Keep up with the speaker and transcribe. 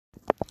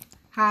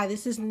Hi,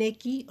 this is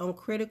Nikki on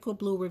Critical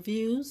Blue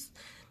Reviews.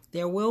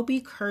 There will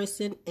be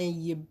cursing,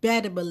 and you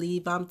better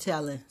believe I'm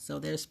telling. So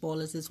there's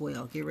spoilers as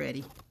well. Get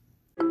ready.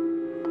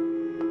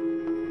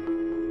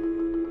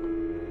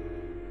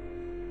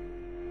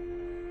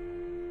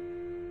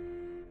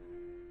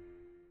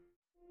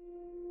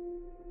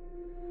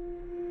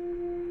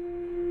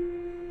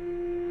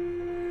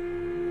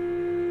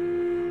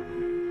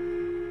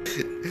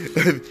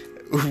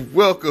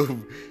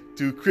 Welcome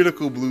to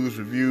Critical Blues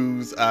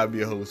Reviews. I'm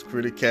your host,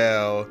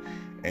 Critical,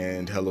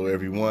 and hello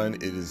everyone.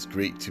 It is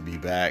great to be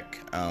back.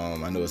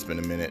 I know it's been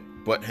a minute,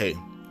 but hey,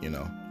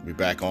 we're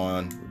back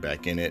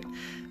in it.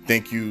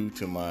 Thank you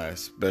to my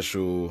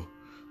special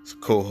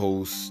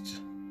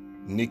co-host,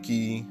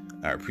 Nikki.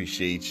 I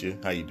appreciate you.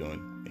 How you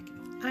doing, Nikki?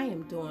 I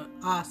am doing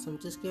awesome.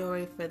 Just getting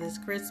ready for this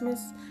Christmas.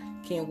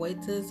 Can't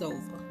wait till it's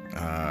over.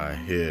 I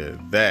hear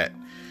that.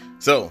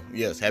 So,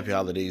 yes, happy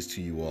holidays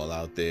to you all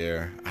out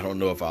there. I don't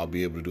know if I'll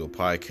be able to do a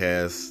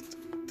podcast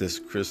this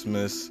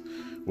Christmas.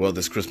 Well,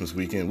 this Christmas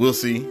weekend. We'll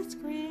see. It's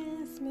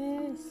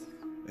Christmas.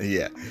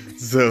 Yeah.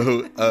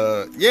 So,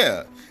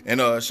 yeah. And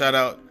shout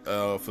out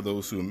for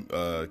those who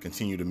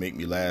continue to make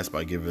me laugh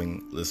by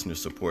giving listener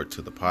support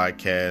to the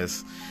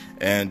podcast.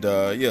 And,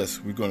 yes,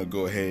 we're going to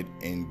go ahead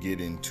and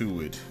get into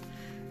it.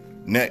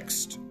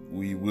 Next,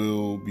 we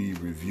will be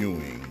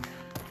reviewing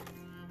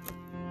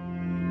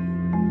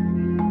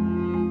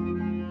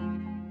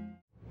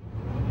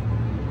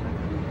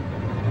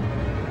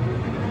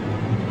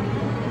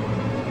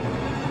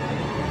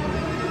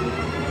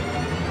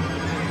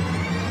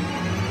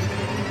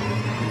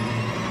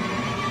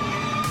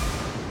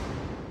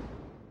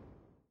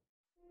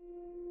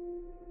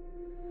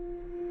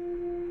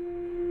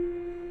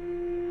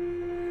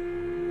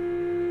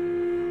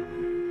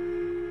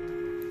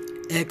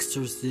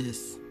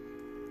Exorcist.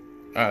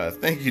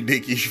 Thank you,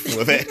 Nikki,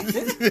 for that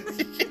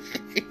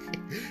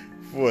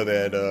for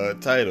that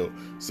title.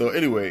 So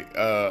anyway,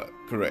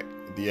 correct,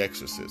 The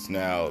Exorcist.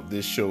 Now,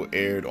 this show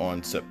aired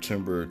on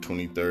September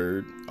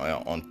 23rd,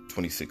 on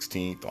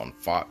 2016 on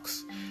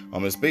Fox.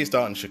 It's based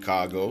out in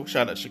Chicago.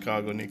 Shout out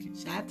Chicago, Nikki.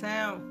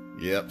 Chi-town.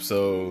 Yep.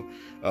 So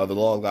the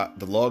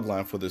log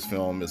line for this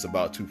film is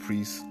about two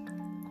priests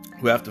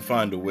who have to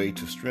find a way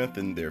to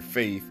strengthen their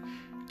faith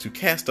to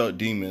cast out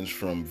demons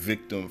from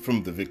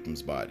the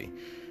victim's body.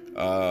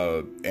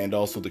 And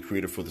also the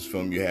creator for this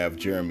film, you have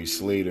Jeremy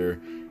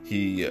Slater.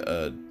 He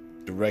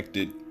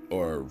directed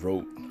or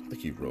wrote, I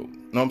think he wrote.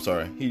 No, I'm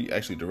sorry. He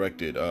actually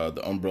directed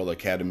the Umbrella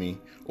Academy,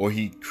 or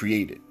he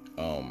created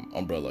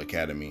Umbrella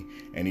Academy,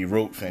 and he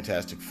wrote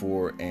Fantastic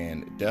Four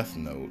and Death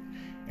Note.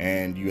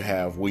 And you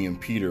have William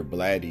Peter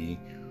Blatty,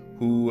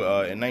 who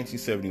in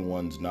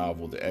 1971's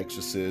novel The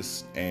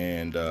Exorcist,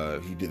 and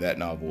he did that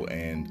novel,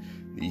 and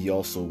he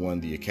also won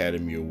the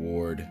Academy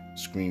Award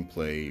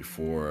screenplay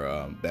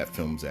for that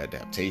film's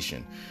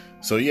adaptation.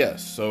 So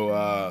yes,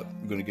 we're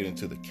going to get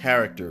into the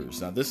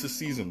characters. Now this is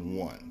season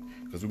 1,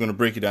 because we're going to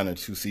break it down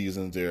into 2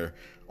 seasons. There are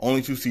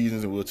only 2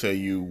 seasons, and we'll tell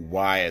you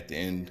why at the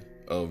end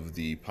of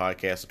the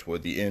podcast, or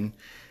toward the end.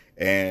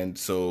 And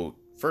so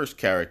first,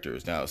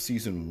 characters. Now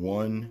season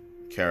 1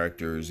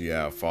 characters, you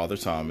have Father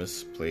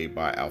Thomas, played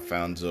by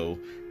Alfonso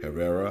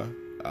Herrera.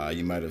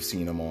 You might have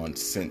seen him on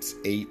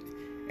Sense8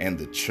 and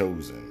The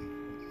Chosen.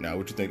 Now,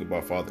 what you think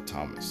about Father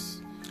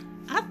Thomas?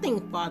 I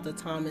think Father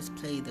Thomas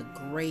played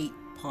a great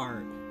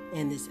part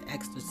in this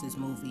Exorcist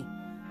movie.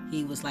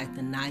 He was like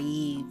the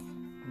naive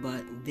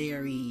but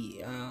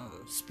very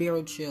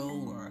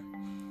spiritual or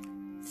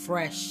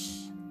fresh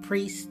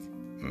priest.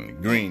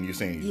 Green, you're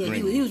saying? Yeah,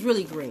 green. He was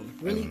really green,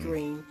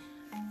 green.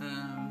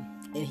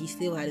 And he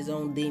still had his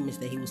own demons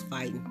that he was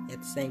fighting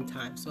at the same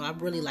time. So I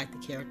really like the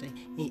character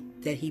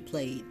that he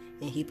played,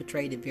 and he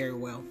portrayed it very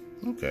well.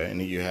 Okay, and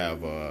then you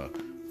have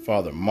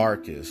Father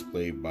Marcus,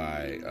 played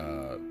by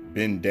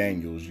Ben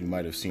Daniels. You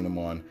might have seen him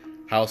on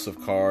House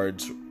of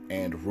Cards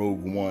and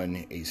Rogue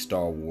One, a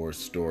Star Wars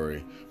story.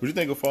 What do you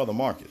think of Father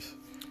Marcus?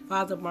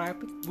 Father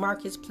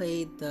Marcus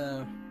played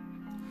the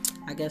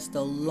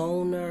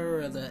loner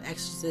or the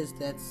exorcist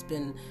that's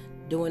been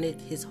doing it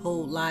his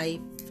whole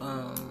life.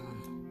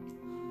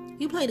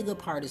 He played a good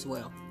part as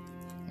well.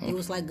 Okay. He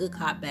was like good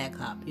cop, bad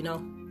cop,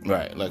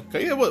 Right,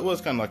 it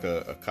was kind of like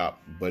a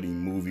cop buddy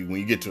movie when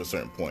you get to a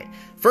certain point.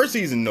 First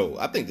season, no.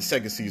 I think the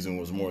second season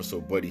was more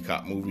so buddy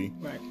cop movie.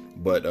 Right.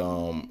 But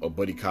a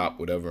buddy cop,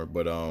 whatever.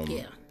 But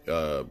yeah.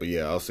 But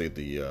yeah, I'll say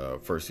the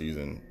first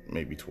season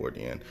maybe toward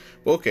the end.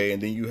 But okay,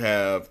 and then you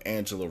have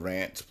Angela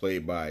Rance,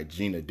 played by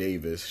Gina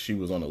Davis. She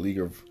was on A League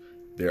of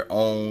Their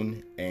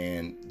Own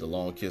and The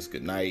Long Kiss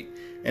Goodnight.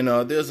 And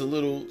there's a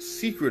little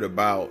secret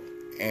about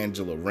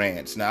Angela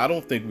Rance. Now, I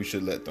don't think we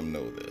should let them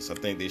know this. I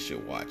think they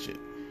should watch it.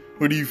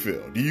 What do you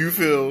feel? Do you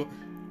feel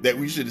that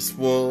we should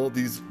spoil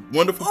these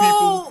wonderful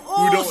people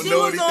who don't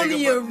know anything about?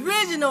 She was on the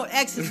original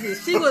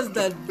Exorcist. She was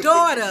the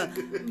daughter.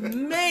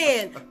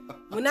 Man,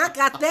 when I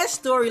got that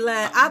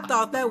storyline, I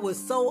thought that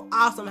was so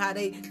awesome how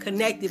they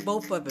connected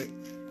both of it.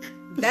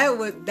 That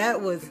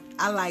was.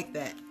 I like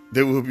that.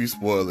 There will be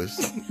spoilers.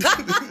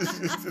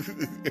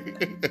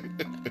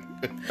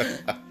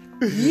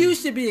 You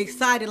should be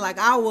excited like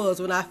I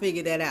was when I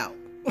figured that out.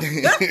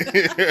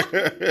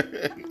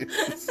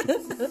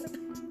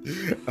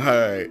 All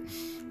right.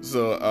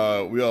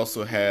 So we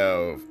also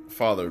have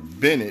Father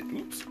Bennett,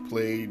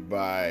 played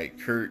by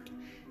Kurt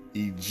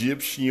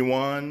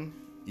Egyptian.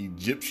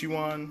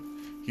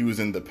 He was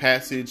in The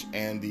Passage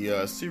and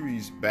the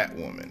series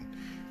Batwoman.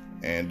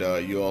 And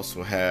you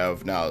also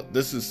have, now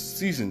this is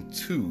season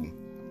 2,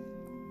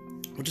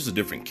 which is a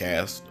different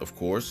cast, of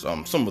course.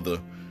 Some of the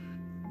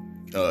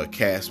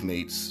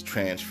castmates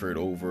transferred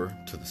over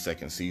to the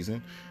second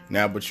season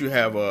now, but you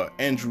have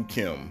Andrew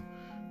Kim,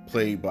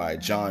 played by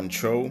John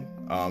Cho.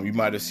 You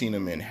might have seen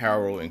him in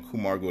Harold and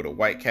Kumar Go to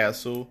White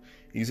Castle.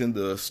 He's in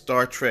the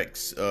Star Trek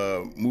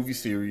movie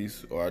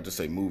series, or I just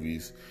say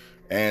movies,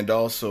 and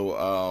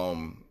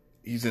also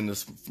he's in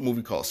this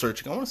movie called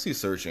Searching. I want to see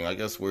Searching. I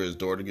guess where his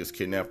daughter gets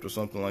kidnapped or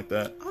something like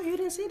that. Oh, you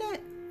didn't see that?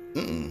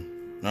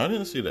 No, I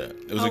didn't see that.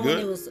 Was it good?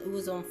 It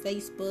was on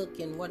Facebook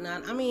and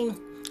whatnot. I mean,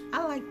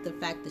 I like the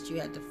fact that you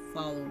had to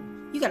follow.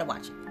 You got to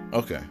watch it.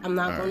 Okay. I'm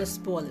not going to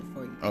spoil it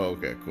for you. Oh,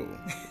 okay, cool.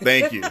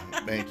 Thank you.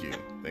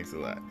 Thanks a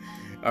lot.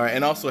 All right,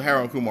 and also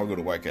Harold and Kumar Go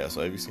to White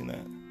Castle. Have you seen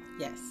that?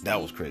 Yes. That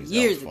was crazy.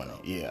 Years that was funny.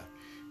 ago.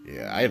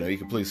 Yeah. I know he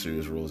can play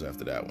serious roles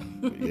after that one.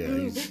 But yeah,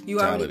 he's you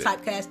talented.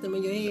 already typecast him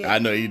in your head. I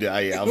know you did.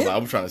 I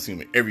was trying to see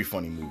him in every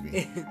funny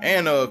movie.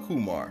 And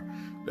Kumar.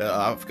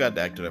 I forgot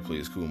the actor that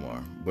plays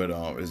Kumar, but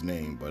his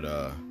name. But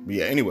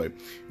yeah. Anyway,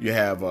 you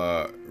have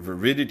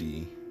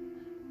Viridity,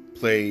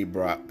 played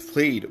by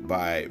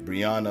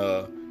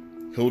Brianna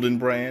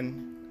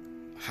Hildenbrand.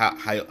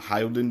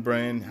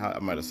 Hildenbrand. I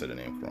might have said the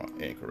name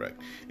incorrect.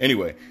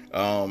 Anyway,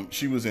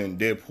 she was in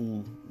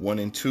Deadpool 1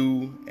 and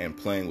 2 and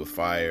Playing with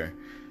Fire.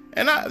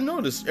 And I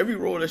noticed every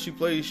role that she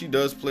plays, she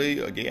does play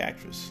a gay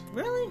actress.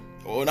 Really?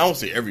 Well, I won't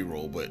say every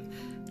role, but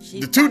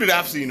the two that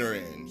I've seen her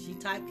in. She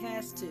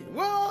typecast too.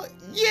 Well,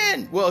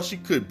 yeah. Well, she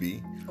could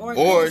be.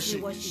 Or she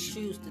what she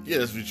chooses to do. Yeah,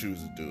 that's what she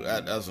chooses to do.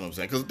 That's what I'm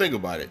saying. Because think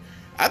about it.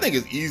 I think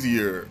it's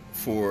easier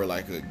for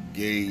like a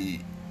gay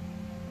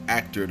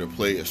actor to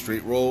play a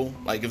straight role.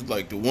 Like if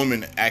like the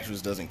woman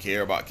actress doesn't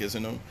care about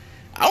kissing him,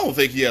 I don't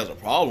think he has a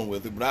problem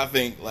with it. But I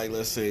think like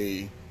let's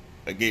say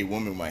a gay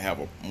woman might have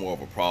more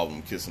of a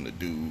problem kissing a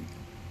dude.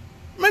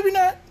 Maybe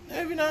not.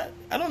 I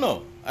don't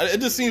know. It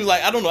just seems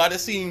like I don't know. I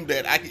just seem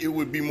that it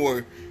would be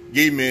more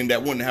gay men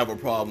that wouldn't have a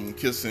problem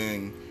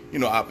kissing,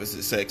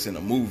 opposite sex in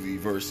a movie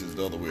versus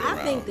the other way around.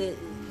 I think that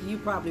you're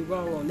probably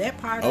wrong on that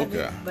part of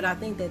it, but I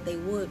think that they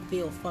would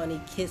feel funny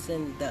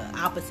kissing the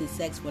opposite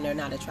sex when they're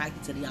not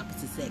attracted to the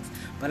opposite sex.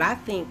 But I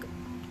think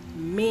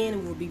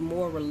men would be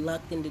more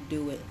reluctant to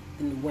do it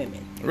than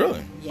women.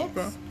 Really? Yes.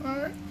 Okay. All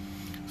right.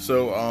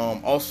 So,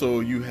 also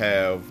you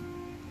have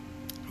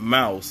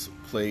Mouse,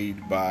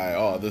 played by,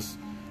 I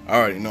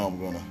already know I'm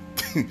gonna,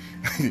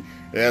 it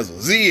has a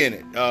Z in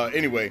it.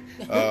 Anyway,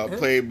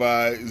 played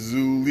by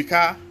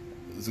Zulika.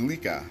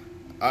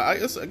 I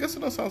guess it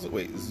don't sound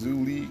like,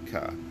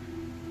 Zulikaha.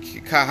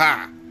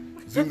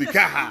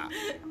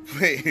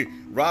 Play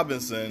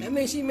Robinson. I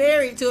mean, she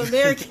married to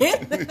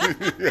American.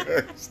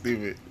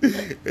 Stupid.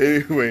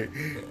 Anyway,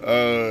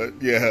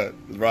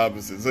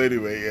 Robinson. So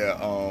anyway,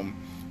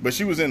 but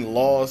she was in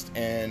Lost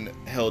and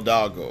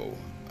Hidalgo.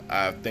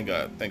 I think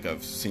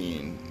I've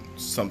seen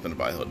something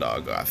about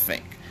Hidalgo, I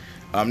think.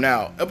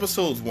 Now,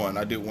 episodes 1,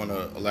 I did want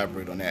to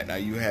elaborate on that. Now,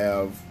 you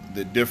have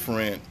the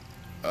different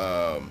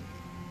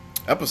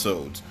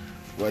episodes,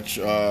 which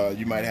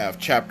you might have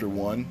chapter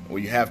 1, or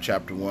you have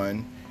chapter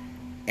 1,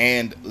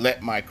 and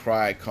Let My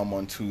Cry Come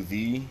Unto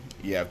Thee.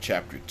 You have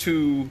chapter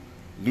 2,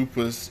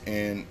 Lupus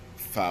and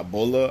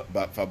Fabula.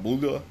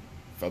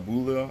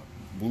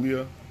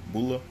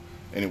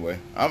 Anyway,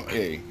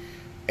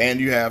 and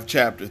you have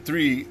chapter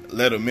 3,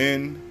 Let 'Em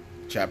In.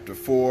 Chapter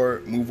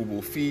 4,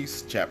 Movable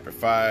Feast. Chapter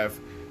 5,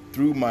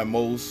 Through My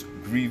Most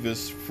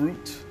Grievous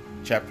Fruit.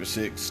 Chapter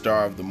 6,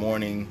 Star of the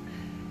Morning.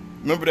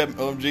 Remember that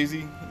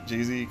Jay-Z,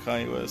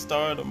 Kanye West,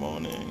 Star of the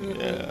Morning?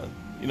 Mm-hmm.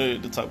 Yeah.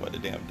 They talk about the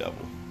damn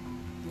devil.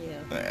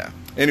 Yeah.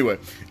 Anyway,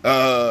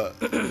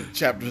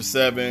 chapter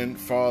 7,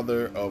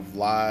 Father of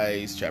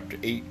Lies. Chapter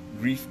 8,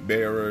 Grief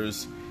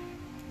Bearers.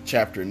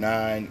 Chapter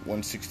 9,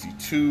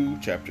 162.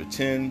 Chapter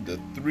 10, The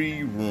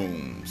 3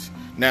 Rooms.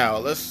 Now,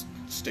 let's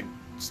stick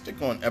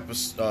on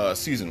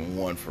season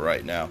 1 for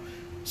right now.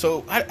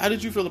 So, how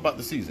did you feel about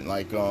the season?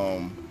 I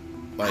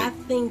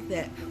think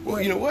that... Well,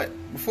 you know what?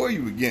 Before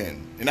you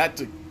begin, and not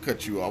to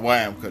cut you off,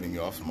 why I'm cutting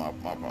you off, so my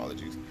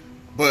apologies.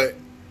 But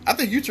I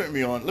think you turned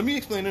me on. Let me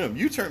explain to them.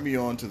 You turned me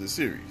on to the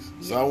series.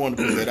 So I want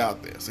to put that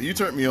out there. So you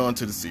turned me on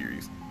to the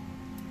series.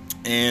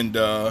 And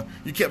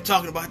you kept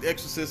talking about The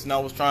Exorcist, and I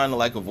was trying to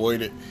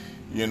avoid it.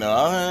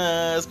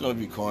 It's going to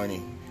be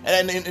corny.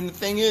 And the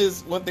thing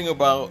is, one thing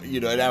about,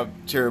 and I'm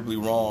terribly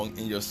wrong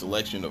in your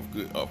selection of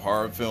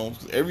horror films,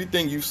 because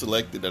everything you've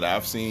selected that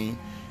I've seen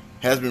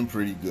has been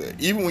pretty good.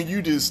 Even when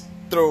you just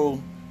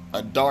throw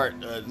a dart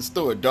at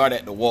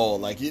the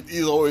wall,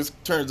 it always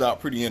turns out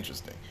pretty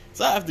interesting.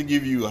 So I have to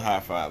give you a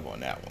high five on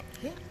that one.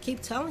 Yeah, I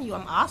keep telling you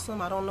I'm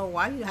awesome. I don't know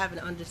why you haven't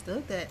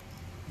understood that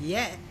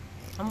yet.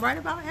 I'm right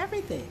about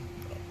everything.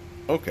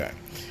 Okay.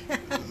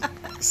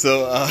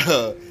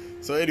 So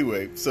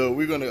anyway, so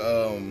we're gonna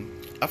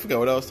I forgot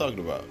what I was talking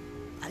about.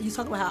 You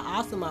talk about how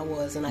awesome I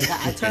was, and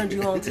I turned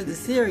you on to the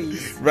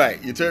series.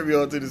 Right, you turned me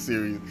on to the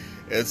series,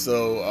 and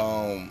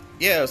so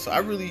yeah, so I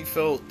really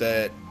felt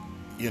that,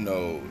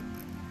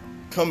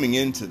 coming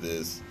into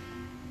this,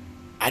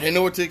 I didn't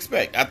know what to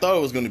expect. I thought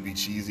it was going to be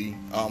cheesy,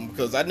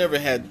 because I never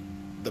had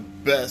the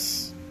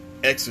best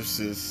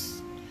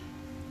Exorcist,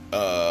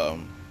 I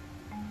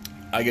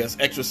guess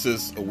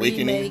Exorcist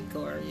Awakening. Remake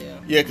or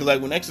Yeah, because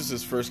like when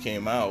Exorcist first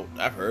came out,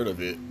 I've heard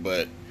of it,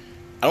 but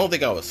I don't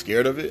think I was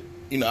scared of it.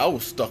 I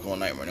was stuck on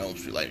Nightmare on Elm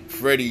Street. Like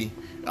Freddy,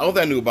 all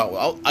that I knew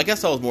about. I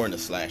guess I was more into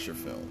slasher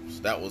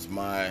films. That was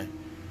my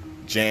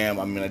jam.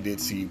 I mean, I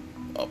did see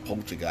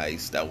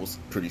Poltergeist. That was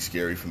pretty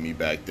scary for me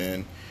back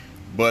then.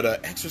 But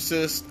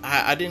Exorcist,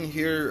 I didn't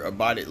hear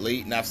about it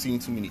late, and I've seen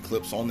too many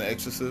clips on The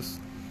Exorcist.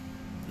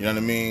 You know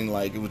what I mean?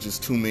 Like, it was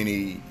just too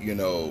many,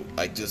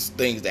 like just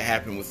things that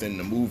happened within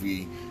the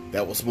movie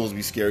that was supposed to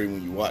be scary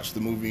when you watch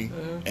the movie.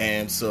 Mm-hmm.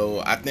 And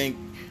so I think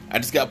I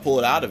just got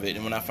pulled out of it.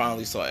 And when I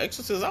finally saw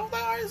Exorcist, I was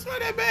like, all right, it's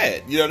not that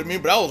bad. You know what I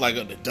mean? But I was like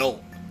an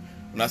adult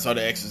when I saw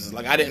The Exorcist.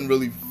 Like, I didn't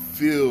really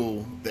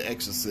feel The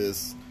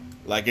Exorcist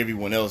like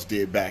everyone else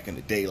did back in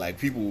the day. Like,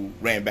 people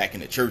ran back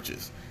into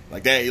churches.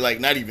 Like that, like,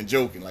 not even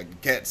joking. Like, the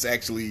cats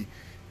actually,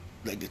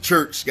 like, the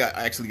church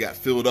actually got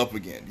filled up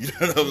again. You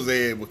know what I'm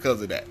saying?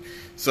 Because of that.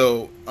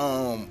 So,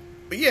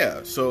 but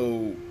yeah,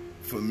 so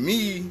for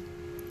me,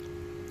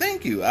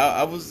 thank you.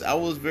 I was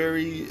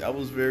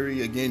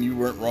very, again, you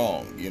weren't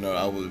wrong.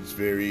 I was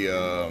very,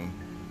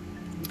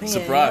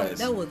 surprised.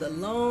 That was a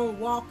long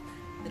walk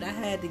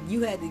that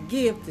you had to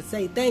give to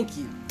say thank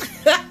you.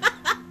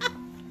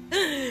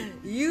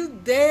 You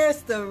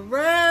danced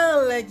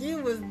around like you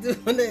was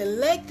doing the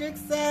electric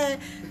side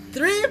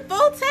 3 or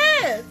 4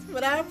 times,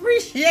 but I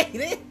appreciate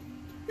it.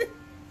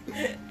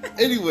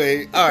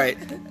 Anyway, all right.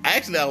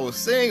 Actually, I was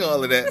saying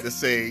all of that to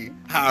say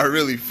how I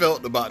really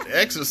felt about The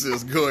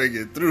Exorcist going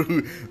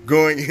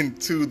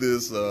into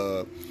this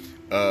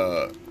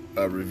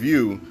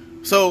review.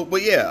 So,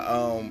 but yeah,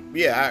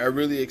 I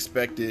really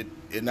expected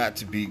it not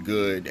to be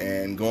good,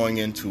 and going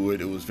into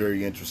it, it was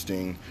very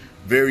interesting,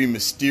 very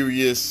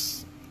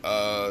mysterious.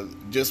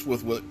 Just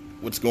with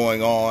what's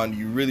going on,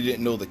 you really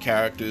didn't know the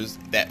characters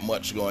that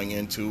much going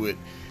into it.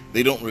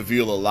 They don't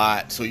reveal a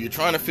lot, so you're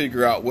trying to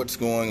figure out what's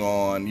going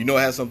on. It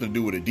has something to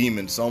do with a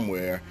demon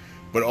somewhere,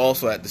 but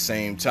also at the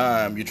same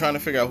time, you're trying to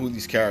figure out who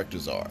these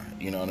characters are.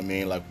 You know what I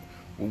mean? Like,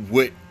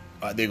 what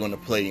are they going to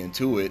play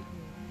into it?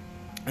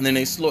 And then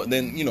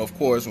of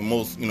course, with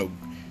most,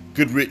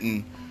 good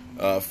written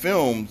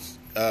films,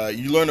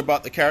 you learn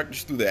about the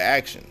characters through their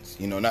actions,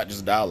 not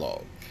just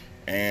dialogue.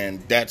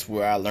 And that's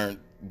where I learned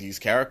these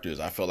characters.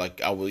 I felt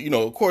like I was,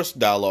 of course,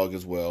 dialogue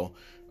as well.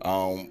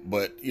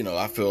 But,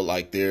 I feel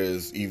like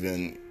there's,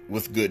 even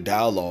with good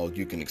dialogue,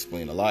 you can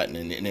explain a lot.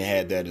 And it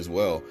had that as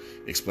well,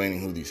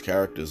 explaining who these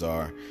characters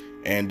are.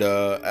 And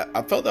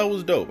I felt that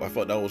was dope. I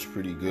thought that was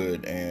pretty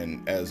good.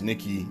 And as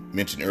Nikki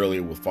mentioned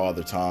earlier with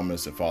Father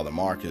Thomas and Father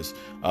Marcus,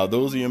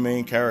 those are your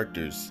main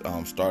characters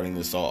starting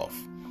this off.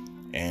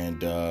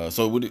 And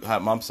so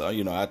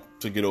I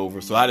took it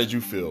over. So how did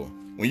you feel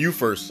when you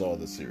first saw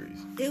the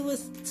series? It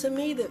was, to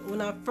me, that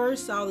when I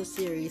first saw the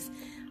series,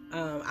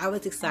 I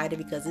was excited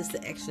because it's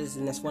The Exorcist,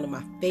 and that's one of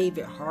my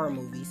favorite horror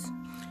movies.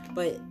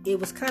 But it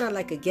was kind of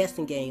like a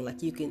guessing game.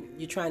 Like,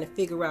 you're trying to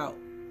figure out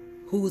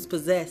who's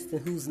possessed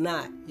and who's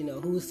not.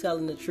 Who's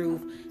telling the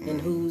truth and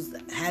who's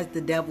has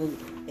the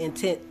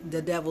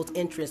devil's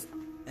interest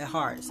at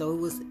heart. So it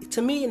was,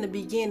 to me, in the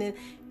beginning,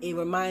 it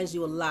reminds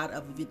you a lot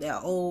of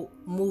that old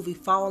movie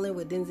Fallen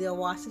with Denzel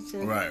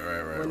Washington. Right.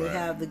 When they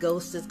have the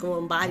ghosts just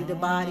going body to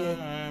body.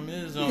 Time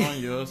is on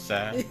your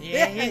side.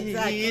 Yeah,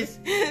 exactly.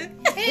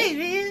 It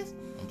is.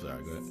 I'm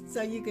sorry, go ahead.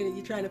 So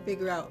you're trying to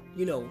figure out,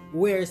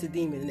 where is the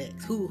demon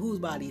next? Whose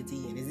body is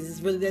he in? Is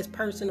this really this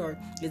person, or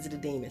is it a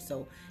demon?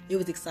 So it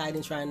was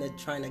exciting trying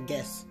to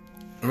guess.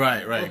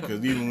 Right.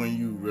 Because even when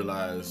you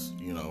realize,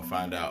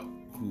 find out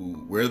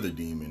where the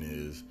demon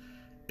is,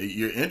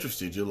 you're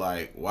interested. You're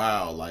like,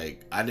 wow,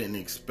 like, I didn't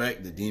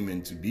expect the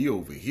demon to be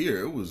over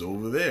here. It was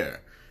over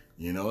there.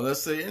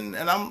 Let's say, and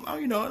I'm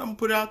gonna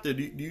put it out there.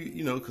 Do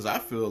you because I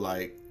feel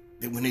like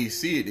that when they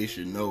see it, they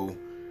should know,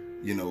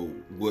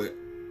 what,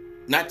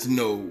 not to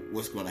know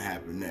what's going to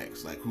happen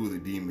next, like who the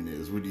demon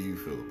is. What do you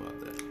feel about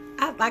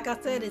that? Like I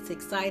said, it's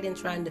exciting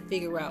trying to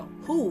figure out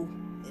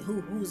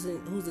who's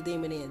the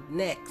demon in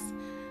next.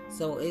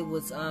 So it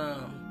was,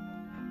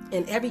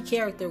 and every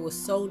character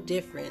was so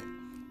different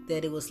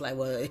that it was like,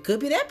 well, it could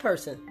be that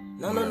person.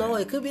 No,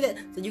 it could be that.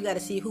 So you got to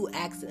see who's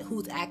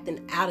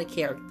acting out of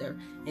character,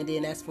 and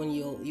then that's when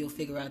you'll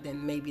figure out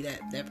then maybe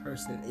that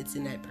person, it's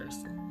in that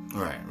person.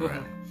 Right.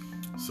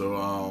 So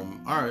all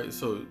right.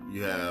 So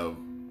you have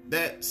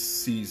that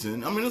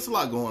season. I mean, there's a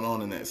lot going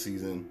on in that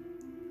season.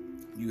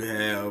 You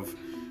have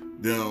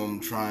them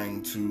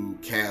trying to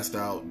cast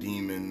out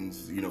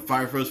demons.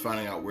 First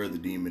finding out where the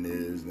demon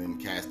is, then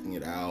casting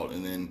it out,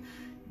 and then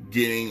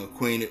getting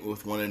acquainted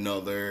with one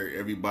another.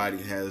 Everybody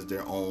has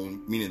their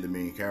own, meaning the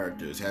main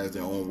characters, has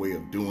their own way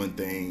of doing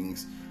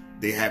things.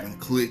 They haven't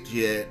clicked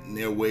yet, and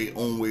their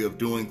own way of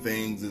doing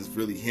things is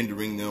really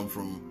hindering them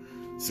from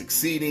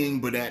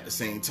succeeding. But at the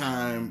same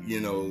time,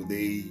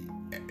 they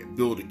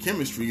build a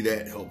chemistry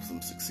that helps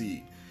them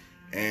succeed.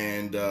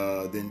 And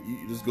then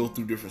you just go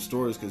through different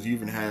stories, because you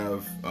even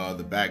have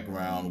the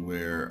background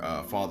where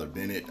Father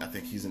Bennett, I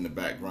think he's in the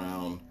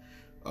background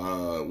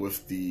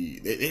with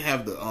they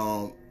have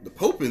the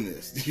Pope in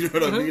this. You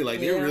know what I mean? Like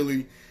they're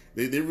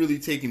really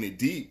taking it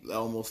deep,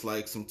 almost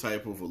like some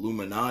type of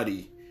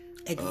Illuminati.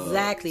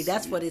 Exactly.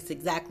 That's what it's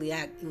exactly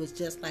at. It was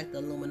just like the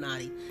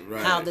Illuminati.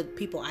 Right. How the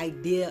people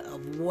idea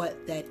of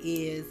what that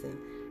is and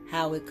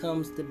how it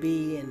comes to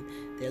be, and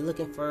they're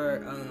looking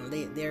for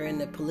they're in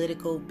the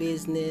political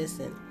business,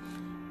 and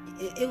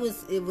it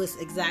was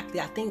exactly.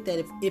 I think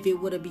that if it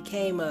would have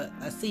became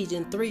a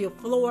season 3 or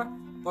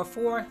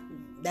 4,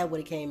 that would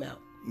have came out.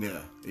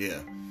 Yeah.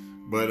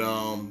 But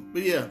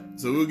yeah,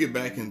 so we'll get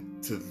back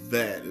into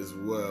that as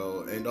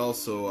well. And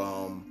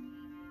also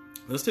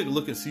let's take a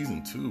look at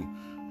season 2.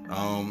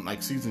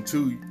 Like season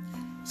two,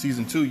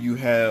 you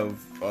have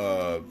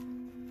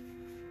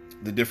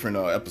the different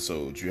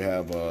episodes. You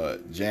have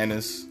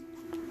Janice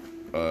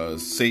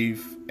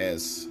safe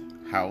as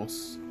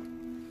house,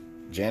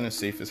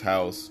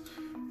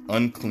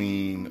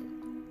 unclean,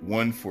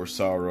 one for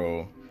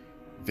sorrow,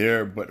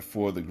 there but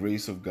for the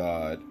grace of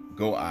God,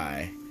 go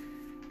I,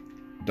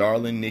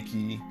 darling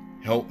Nikki,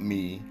 help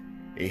me,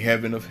 a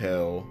heaven of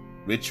hell,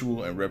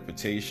 ritual and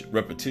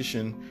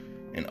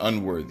repetition and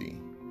unworthy.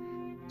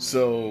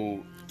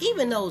 So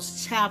even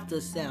those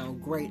chapters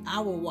sound great. I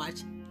will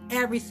watch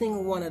every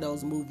single one of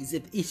those movies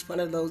if each one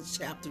of those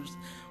chapters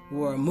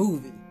were a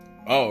movie.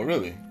 Oh,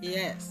 really?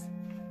 Yes.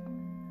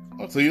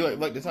 Oh, so you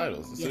like the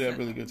titles? So yes, they have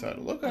really good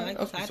titles. Okay, I like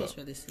the titles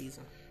for this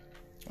season.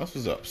 That's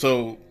what's up.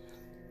 So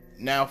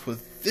now for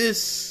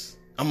this,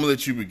 I'm gonna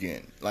let you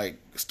begin. Like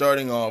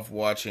starting off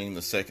watching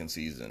the second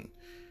season.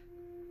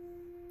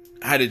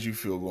 How did you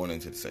feel going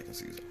into the second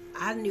season?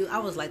 I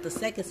was like, the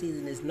second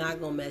season is not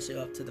going to measure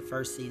up to the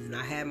first season.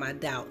 I had my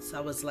doubts. I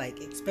was like,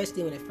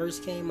 especially when it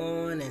first came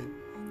on,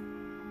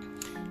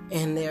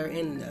 and they're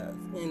in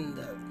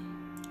the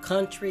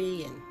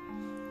country and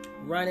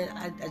running.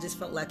 I just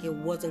felt like it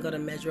wasn't going to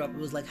measure up. It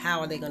was like,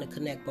 how are they going to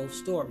connect both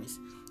stories?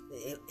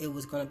 It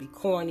was going to be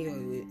corny, or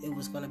it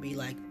was going to be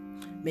like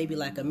maybe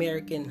like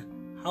American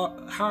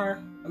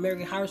Horror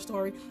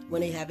Story, when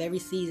they have every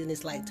season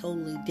it's like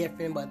totally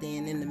different, but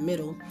then in the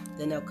middle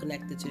then they'll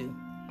connect the two.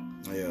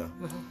 Yeah.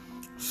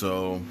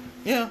 So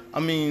yeah, I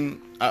mean,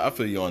 I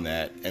feel you on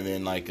that. And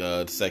then like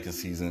the second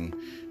season,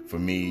 for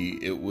me,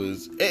 it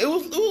was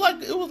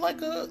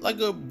like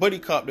a buddy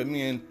cop that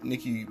me and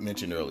Nikki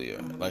mentioned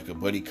earlier, like a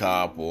buddy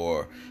cop,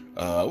 or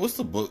what's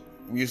the book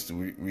we used to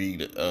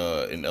read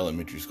in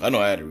elementary school? I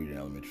know I had to read in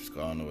elementary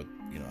school. I don't know what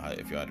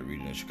if you had to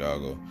read it in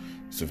Chicago,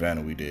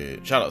 Savannah. We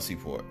did. Shout out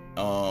Seaport.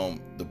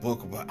 The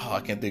book about I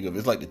can't think of it.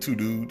 It's like the two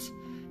dudes,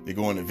 they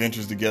go on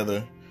adventures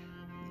together.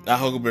 Not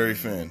Huckleberry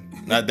Finn.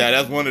 Not that.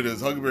 That's one of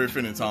those. Huckleberry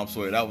Finn and Tom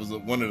Sawyer. That was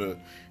one of the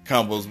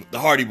combos. The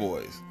Hardy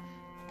Boys.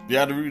 You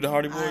had to read the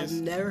Hardy Boys?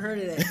 I've never heard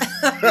of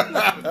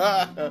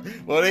that.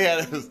 Well, we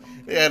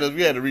had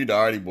to read the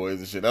Hardy Boys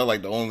and shit. That was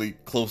like the only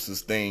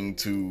closest thing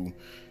to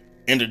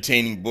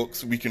entertaining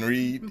books we can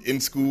read in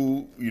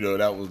school.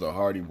 That was the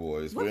Hardy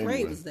Boys. What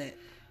grade was that?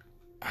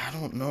 I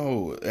don't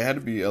know. It had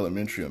to be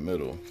elementary or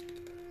middle.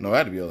 No, it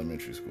had to be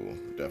elementary school.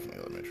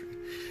 Definitely elementary.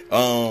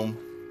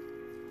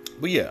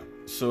 But yeah.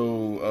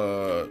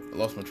 So, I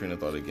lost my train of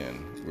thought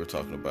again. We're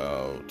talking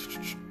about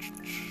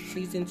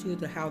season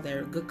 2, how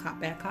they're good cop,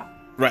 bad cop.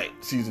 Right,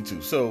 season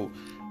 2. So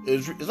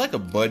it's like a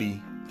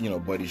buddy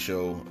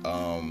show.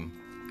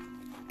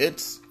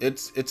 It's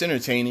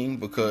entertaining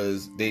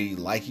because they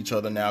like each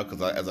other now.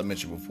 Because as I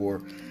mentioned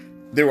before,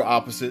 they were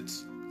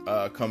opposites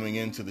coming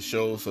into the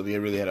show, so they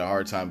really had a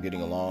hard time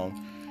getting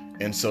along.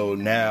 And so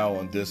now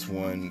on this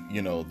one,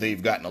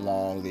 they've gotten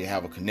along. They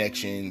have a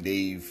connection.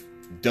 They've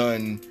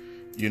done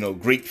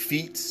great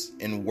feats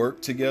and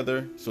work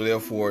together, so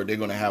therefore they're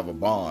going to have a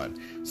bond.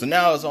 So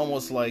now it's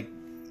almost like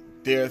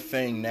their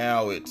thing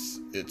now, it's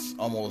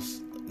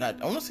almost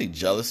not, I want to say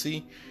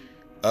jealousy.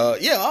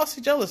 I'll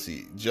say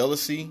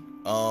jealousy,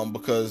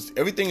 because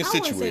everything is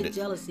situated. I wouldn't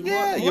say jealousy,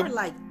 more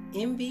like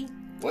envy.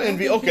 Well,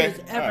 envy, okay.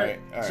 He was ever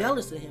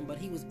jealous of him, but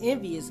he was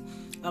envious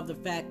of the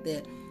fact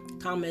that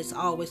Thomas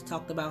always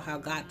talked about how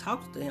God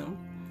talks to him.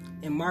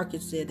 And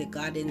Marcus said that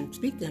God didn't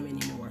speak to him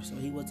anymore, so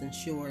he wasn't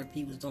sure if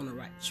he was on the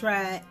right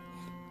track.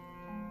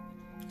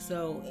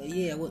 So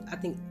yeah, I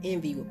think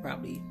envy would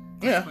probably.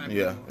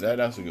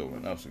 That's a good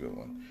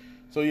one.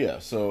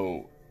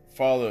 So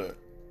Father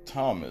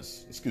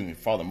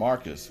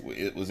Marcus,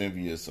 it was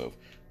envious of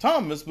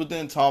Thomas, but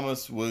then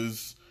Thomas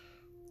was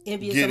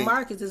envious of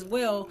Marcus as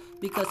well,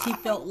 because he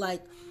felt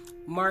like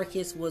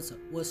Marcus was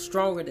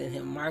stronger than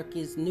him.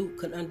 Marcus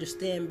could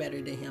understand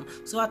better than him.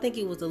 So I think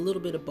it was a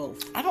little bit of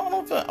both. I don't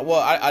know if that, well,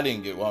 I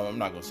didn't get, well, I'm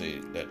not going to say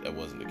that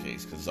wasn't the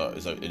case, because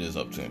it is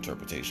up to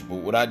interpretation. But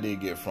what I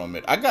did get from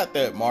it, I got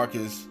that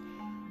Marcus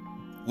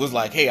was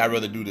like, hey, I'd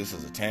rather do this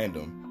as a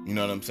tandem. You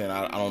know what I'm saying?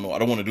 I don't know. I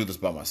don't want to do this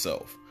by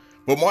myself.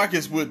 But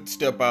Marcus would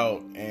step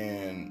out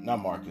and, not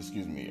Marcus,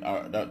 excuse me,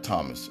 not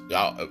Thomas.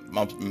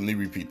 Let me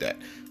repeat that.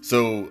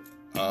 So,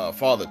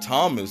 Father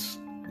Thomas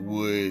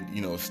would,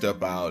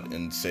 step out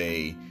and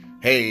say,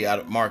 hey,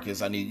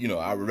 Marcus, I need,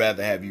 I would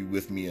rather have you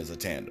with me as a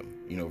tandem,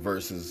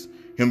 versus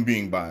him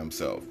being by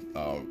himself,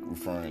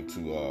 referring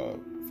to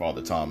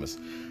Father Thomas.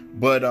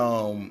 But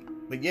I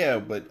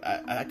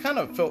kind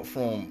of felt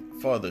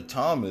from Father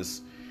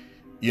Thomas,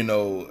 he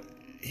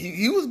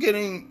was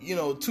getting,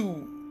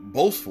 too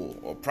boastful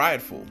or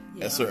prideful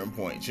at certain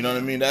points. You know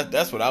what I mean?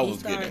 That's what I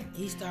was getting.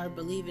 He started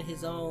believing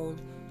his own.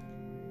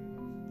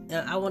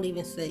 I won't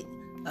even say.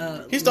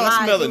 He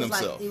started smelling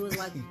himself. It was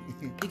like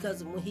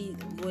because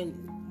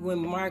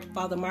when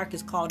Father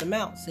Marcus called him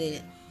out,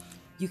 said,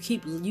 "You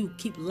keep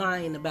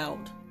lying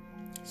about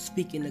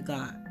speaking to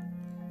God,"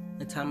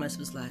 and Thomas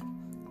was like,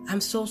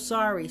 "I'm so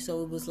sorry."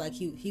 So it was like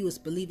he was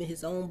believing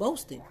his own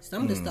boasting.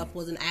 Some of the stuff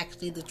wasn't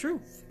actually the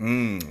truth.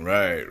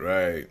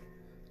 Right.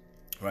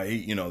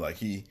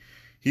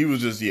 He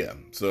was just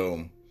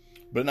So,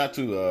 but not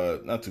to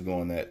go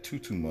on that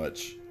too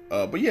much.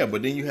 But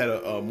then you had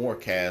a more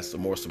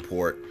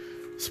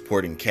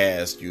supporting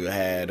cast. You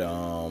had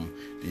the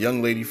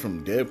young lady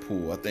from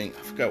Deadpool. I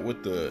forgot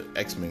what the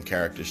X-Men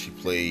character she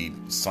played.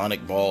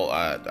 Sonic Ball.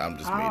 I'm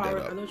just made that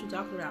up. I know what you're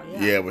talking about.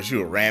 Yeah, but she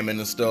was ramming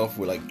and stuff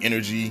with like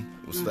energy.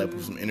 It was like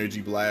with some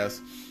energy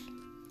blast.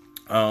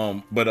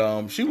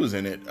 But she was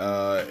in it,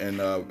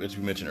 and as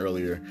we mentioned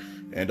earlier,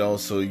 and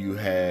also you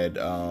had,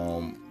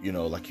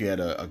 you had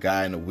a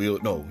guy in a wheel.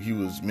 No, he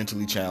was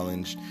mentally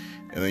challenged,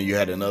 and then you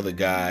had another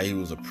guy. He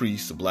was a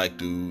priest, a black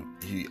dude.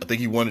 I think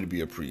he wanted to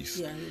be a priest.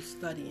 Yeah, he was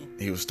studying.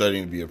 He was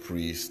studying to be a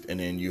priest, and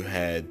then you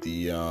had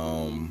the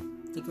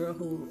girl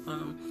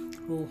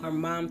who her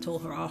mom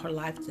told her all her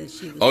life that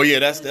she was. Oh yeah,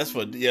 that's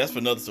for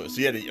another story. So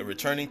you had a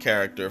returning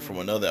character from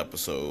another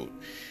episode.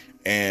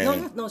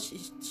 And no,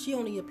 she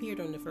only appeared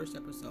on the first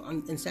episode.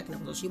 In second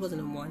episode, she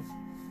wasn't in one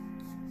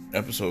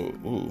episode.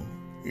 Ooh.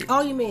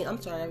 Oh, you mean?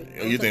 I'm sorry.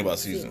 You think about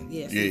season?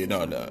 Yeah.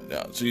 No.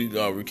 She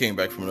we came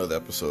back from another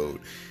episode,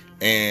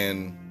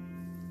 and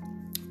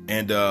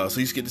so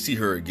you get to see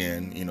her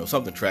again.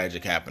 Something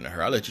tragic happened to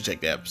her. I'll let you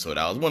check the episode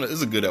out.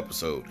 It's a good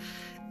episode,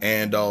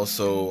 and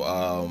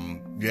also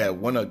you had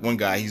one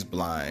guy. He's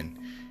blind.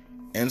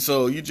 And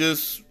so you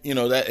just,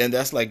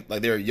 that's like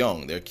they're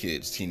young, they're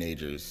kids,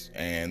 teenagers,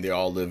 and they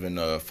all live in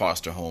a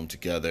foster home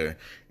together.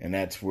 And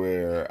that's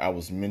where I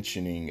was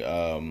mentioning,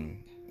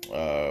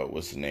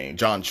 what's his name?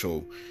 John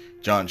Cho.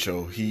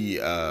 He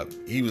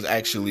was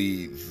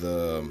actually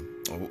the,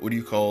 what do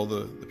you call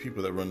the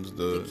people that runs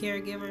the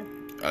caregiver?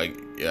 I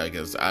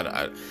guess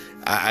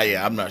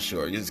I'm not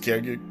sure. Is it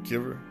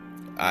caregiver?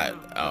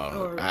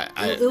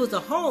 It was a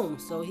home,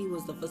 so he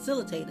was the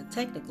facilitator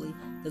technically,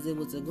 because it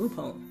was a group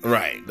home.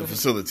 Right, the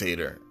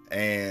facilitator,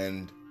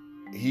 and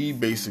he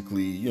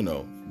basically,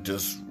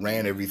 just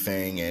ran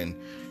everything, and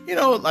he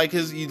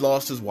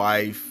lost his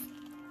wife,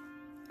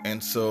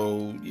 and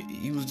so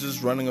he was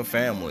just running a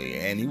family,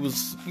 and he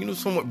was,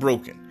 somewhat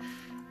broken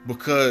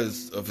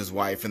because of his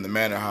wife and the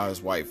manner how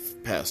his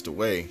wife passed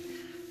away,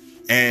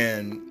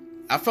 and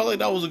I felt like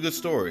that was a good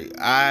story.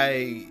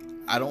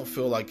 I don't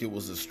feel like it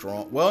was as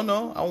strong. Well,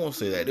 no, I won't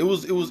say that. It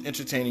was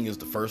entertaining as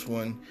the first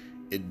one.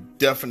 It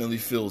definitely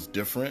feels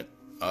different.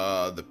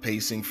 The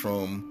pacing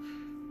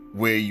from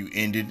where you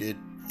ended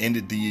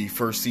the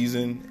first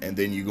season, and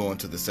then you go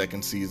into the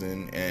second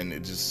season, and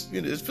it just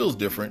it feels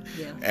different.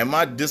 Yeah. Am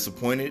I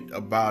disappointed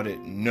about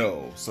it?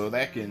 No. So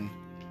that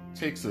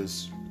takes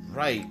us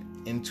right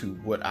into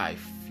what I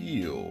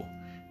feel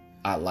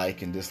I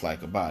like and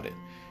dislike about it.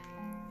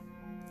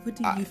 What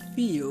do you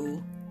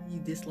feel you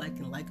dislike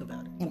and like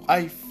about it?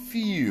 I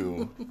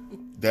feel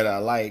that I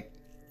like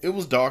it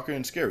was darker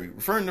and scary.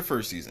 Referring to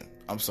first season.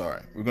 I'm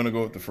sorry. We're going to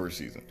go with the first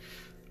season.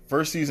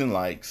 First season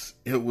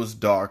it was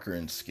darker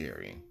and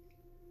scary.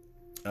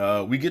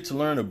 We get to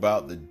learn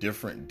about the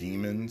different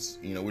demons,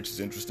 which is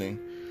interesting.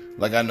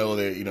 Like, I know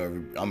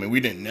that, we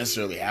didn't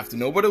necessarily have to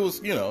know, but it was,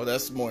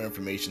 that's more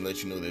information,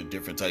 let you know there are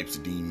different types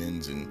of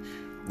demons, and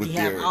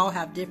all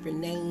have different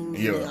names.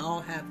 Yeah. They all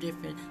have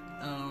different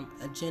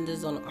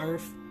agendas on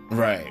Earth.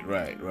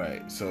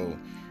 Right. So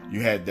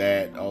you had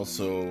that.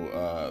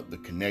 Also, the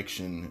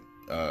connection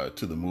to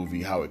the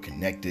movie, how it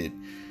connected,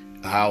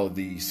 how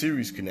the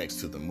series connects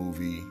to the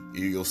movie.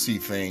 You'll see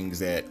things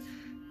that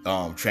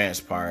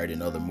transpired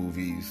in other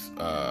movies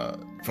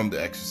from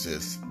The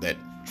Exorcist that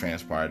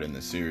transpired in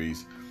the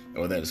series,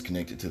 or that is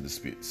connected to the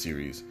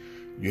series.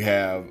 You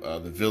have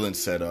the villain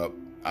setup.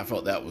 I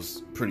felt that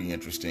was pretty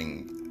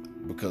interesting,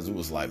 because it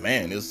was like,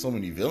 man, there's so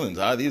many villains.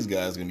 How are these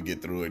guys going to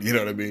get through it? You know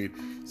what I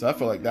mean? So I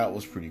felt like that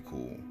was pretty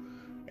cool.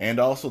 And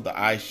also the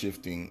eye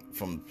shifting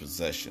from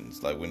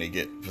possessions. Like when they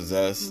get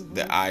possessed,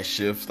 the eye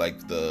shifts,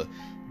 like the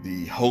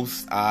the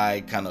host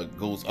eye kind of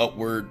goes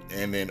upward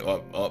and then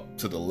up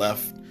to the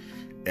left,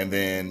 and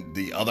then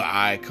the other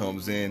eye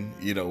comes in,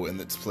 in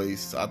its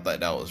place. So I thought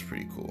that was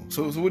pretty cool.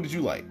 So what did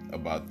you like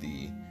about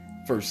the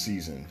first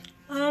season?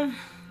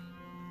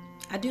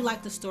 I do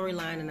like the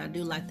storyline, and I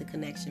do like the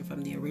connection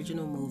from the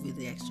original movie,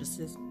 The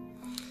Exorcist.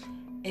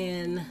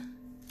 And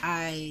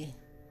I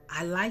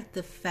like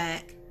the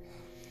fact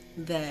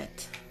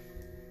that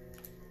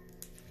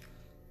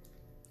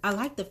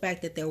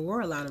there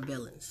were a lot of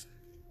villains.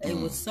 It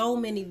was so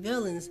many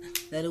villains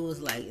that it was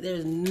like,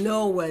 there's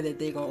no way that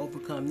they're going to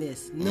overcome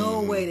this.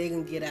 No way they're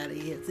going to get out of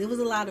here. It was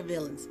a lot of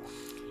villains.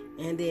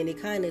 And then it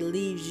kind of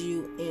leaves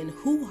you in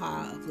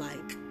hoo-ha of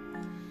like...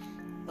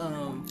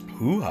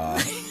 hoo-ha?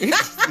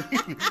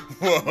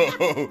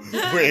 Whoa,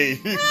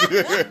 wait.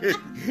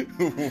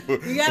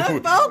 You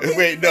gotta focus.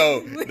 Wait,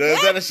 no.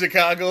 Is that a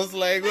Chicago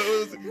slang? What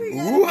was it?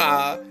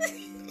 Hoo-ha?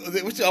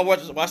 What y'all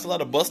watch a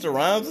lot of Busta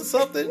Rhymes or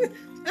something?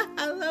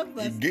 I love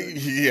Busta.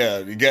 Yeah,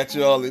 you got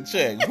you all in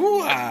check.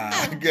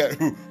 Hoo-ha!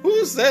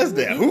 Who says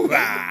that?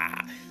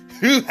 Hoo-ha!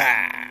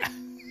 Hoo-ha!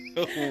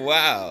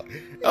 Wow.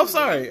 I'm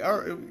sorry. All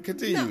right,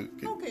 continue.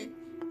 No, okay.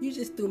 You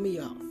just threw me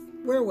off.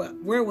 Where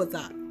was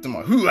I?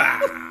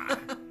 Hoo-ha!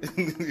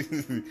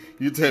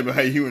 You tell me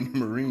how you in the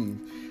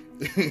Marines.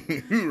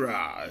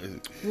 Hoorah!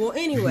 Well,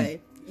 anyway,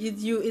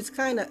 it's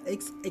kind of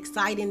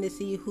exciting to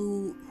see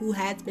who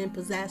has been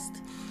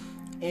possessed,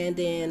 and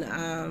then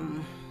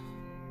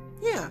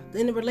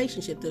then the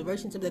relationship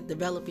that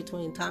developed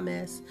between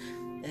Thomas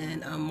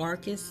and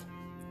Marcus,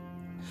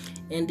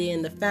 and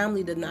then the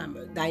family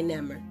dynamic.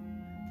 Dynamic.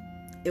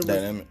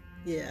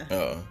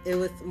 Yeah. It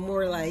was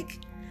more like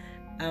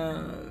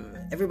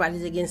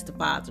everybody's against the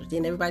fathers,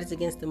 then everybody's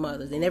against the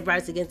mothers, then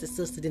everybody's against the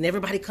sisters, then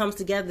everybody comes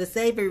together to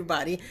save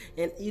everybody.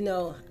 And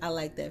I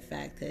like that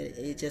fact that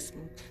it just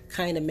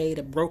kind of made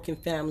a broken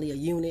family a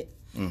unit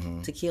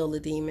to kill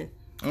the demon.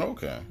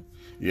 Okay.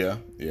 Yeah.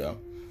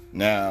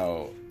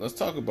 Now let's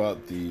talk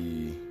about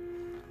the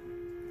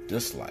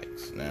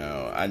dislikes.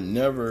 Now it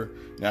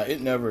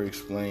never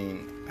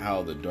explained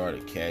how the daughter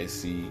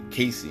Casey, I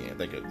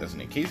think that's her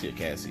name, Casey or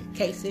Cassie?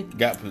 Casey.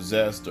 Got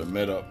possessed or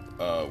met up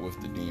with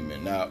the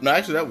demon. Now, no,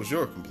 actually, that was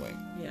your complaint.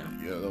 Yeah,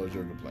 that was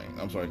your complaint.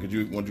 I'm sorry. Did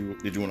you want to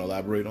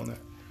elaborate on that?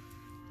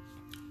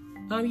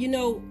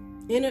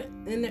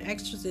 In the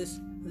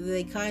Exorcist,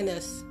 they kind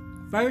of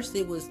first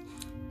it was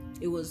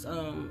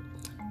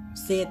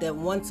said that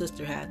one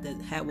sister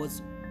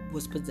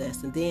was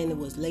possessed, and then it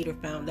was later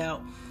found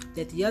out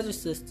that the other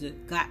sister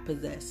got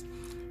possessed,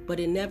 but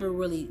it never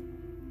really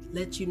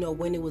let you know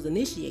when it was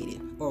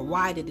initiated or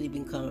why did it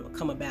even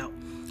come about.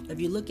 If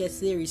you look at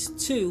series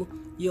 2,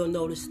 you'll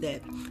notice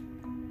that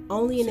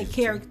only in the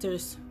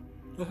characters'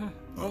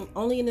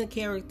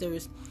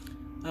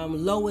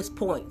 lowest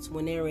points,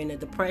 when they were in a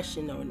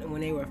depression or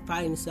when they were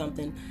fighting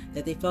something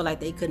that they felt like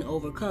they couldn't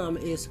overcome,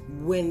 is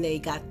when they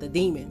got the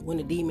demon, when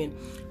the demon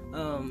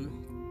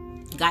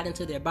got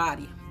into their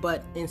body.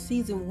 But in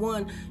season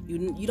 1,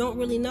 you don't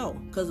really know,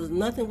 because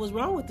nothing was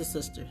wrong with the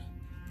sister.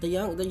 The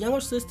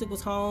younger sister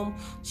was home.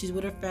 She's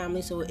with her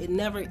family, so it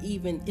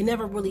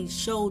never really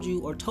showed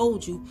you or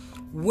told you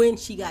when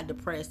she got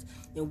depressed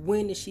and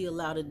when did she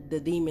allow the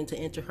demon to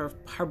enter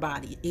her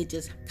body. It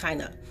just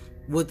kind of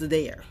was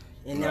there,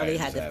 and now they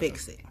had to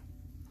fix it.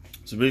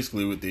 So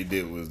basically, what they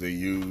did was they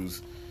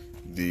used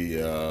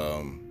the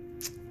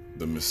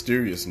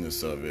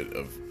mysteriousness of it,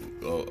 of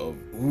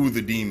who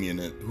the demon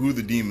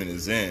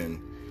is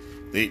in.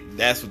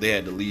 That's what they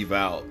had to leave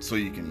out, so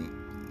you can,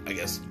 I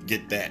guess,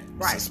 get that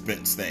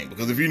suspense thing.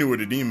 Because if you knew where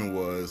the demon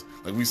was,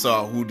 like we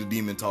saw who the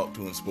demon talked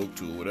to and spoke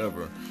to or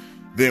whatever,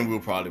 then we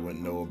probably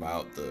wouldn't know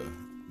about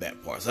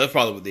that part. So that's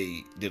probably what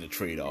they did a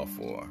trade-off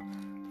for.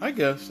 I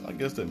guess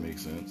that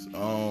makes sense.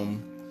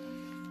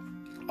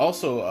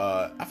 Also,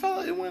 I felt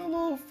like it went a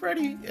little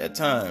Freddy at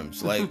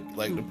times. Like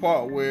the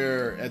part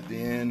where at the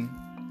end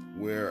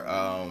where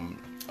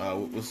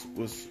what's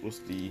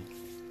the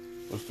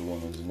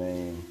woman's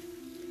name?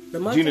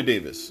 Gina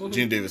Davis. Mm-hmm.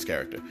 Gina Davis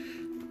character.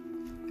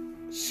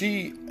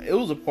 It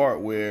was a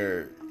part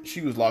where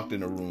she was locked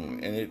in a room,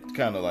 and it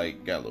kind of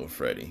like got a little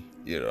Freddy.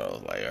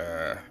 Like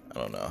I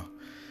don't know.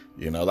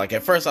 Like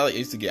at first I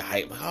used to get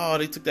hyped. Like, oh,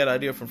 they took that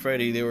idea from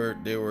Freddy. They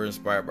were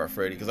inspired by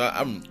Freddy, because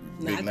I'm.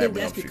 I think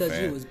that's because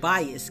you was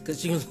biased,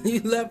 because you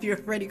love your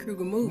Freddy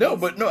Krueger movies.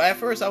 No. At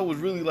first I was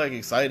really like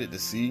excited to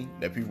see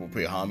that people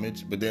pay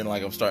homage, but then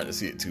like I'm starting to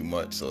see it too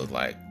much, so it's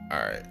like, all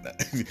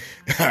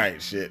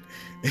right, shit.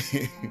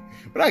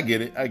 But I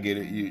get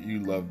it. You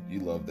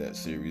love that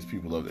series.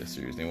 People love that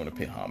series. They want to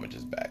pay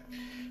homages back.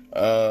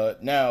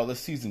 Now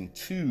let's season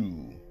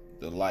 2.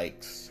 The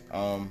likes.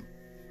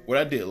 What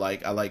I did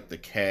like, I liked the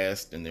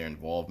cast and their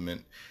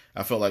involvement.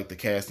 I felt like the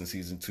cast in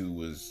season 2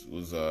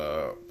 was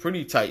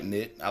pretty tight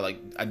knit.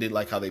 I did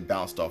like how they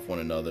bounced off one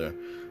another.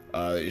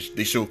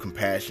 They showed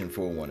compassion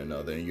for one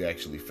another, and you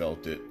actually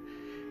felt it.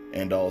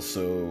 And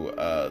also,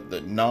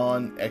 the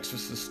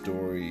non-Exorcist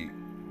story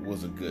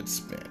was a good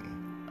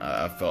spin.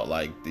 I felt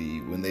like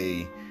when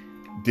they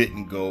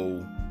didn't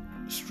go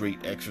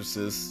straight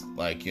Exorcist,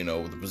 like, you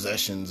know, the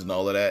possessions and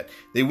all of that.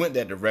 They went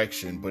that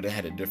direction, but it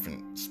had a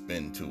different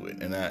spin to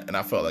it, and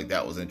I felt like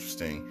that was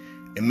interesting.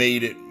 It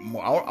made it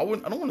more. I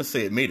don't want to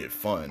say it made it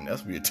fun.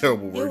 That's be a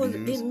terrible word to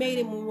use. It made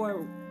it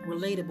more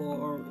relatable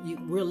or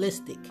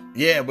realistic.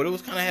 Yeah, but it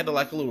was kind of had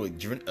like a little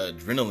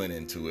adrenaline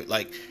into it.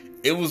 Like,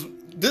 it was,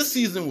 this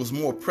season was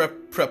more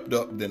prepped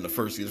up than the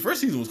first season. The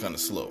first season was kind of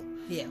slow.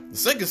 Yeah. The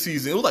second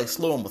season, it was like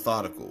slow and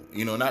methodical.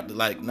 You know,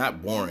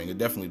 not boring. It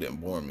definitely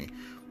didn't bore me.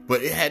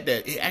 But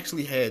it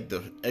actually had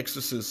the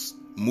Exorcist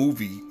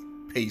movie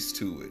pace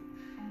to it.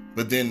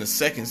 But then the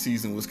second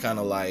season was kind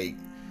of like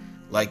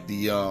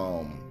the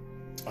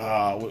what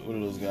are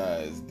those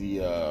guys?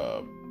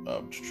 The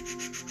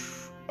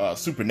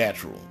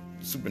Supernatural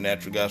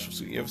guys from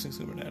you ever seen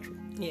Supernatural?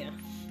 Yeah.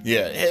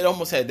 Yeah, it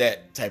almost had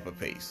that type of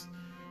pace.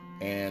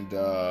 And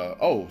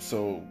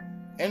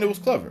and it was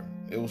clever.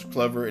 It was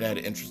clever and had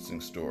an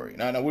interesting story.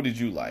 Now, what did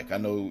you like? I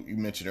know you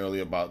mentioned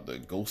earlier about the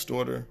ghost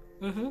order.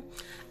 Mm-hmm.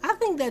 I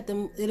think that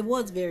it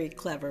was very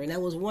clever, and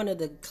that was one of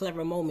the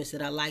clever moments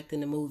that I liked in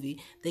the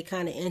movie. They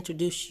kind of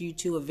introduced you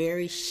to a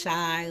very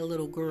shy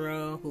little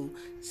girl who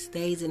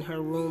stays in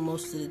her room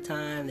most of the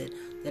time,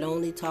 that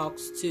only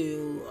talks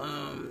to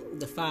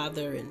the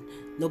father, and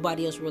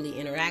nobody else really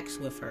interacts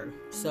with her.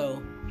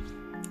 So,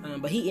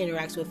 but he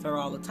interacts with her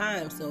all the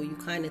time, so you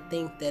kind of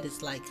think that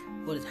it's like,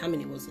 how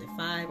many was it?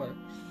 5 or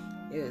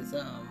it was...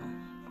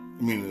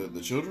 You mean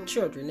the children?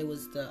 Children. It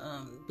was the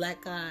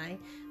black guy,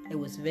 it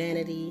was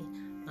Vanity,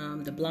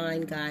 the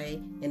blind guy,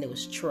 and it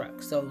was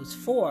Truck. So it was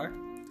 4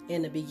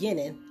 in the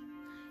beginning,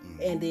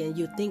 and then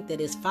you think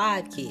that it's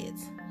 5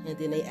 kids, and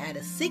then they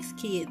added 6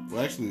 kids.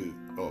 Well, actually,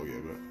 but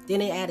then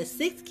they added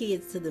 6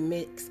 kids to the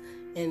mix,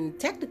 and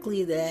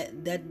technically that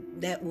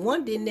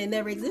one didn't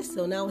never exist.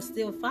 So now it's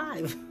still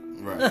 5.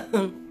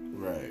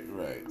 Right,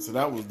 right. So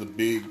that was the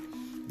big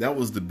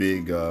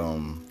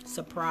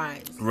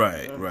surprise.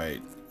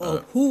 Right.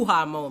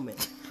 Hoo-ha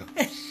moment.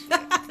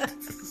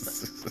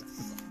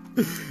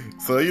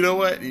 So you know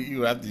what?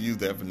 You have to use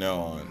that from now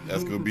on.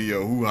 That's gonna be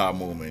your hoo-ha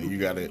moment. You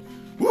got it.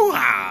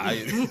 Hoo-ha!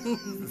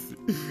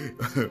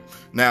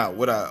 Now,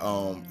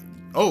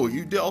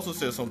 you did also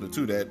say something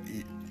too, that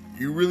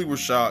you really were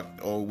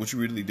shocked, or what you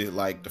really did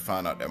like to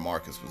find out that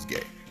Marcus was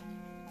gay.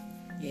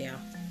 Yeah.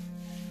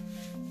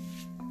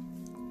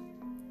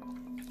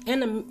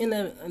 In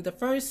the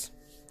first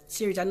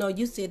series, I know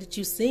you said that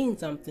you seen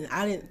something.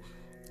 I didn't.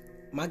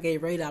 My gay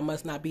radar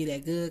must not be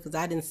that good because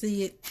I didn't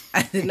see it.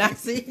 I did not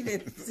see it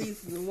in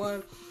season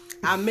 1.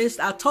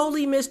 I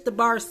totally missed the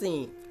bar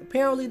scene.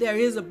 Apparently there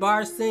is a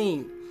bar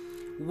scene.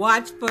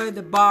 Watch for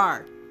the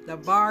bar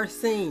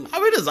scene. I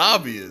mean, it's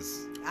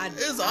obvious.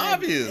 It's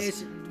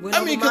obvious.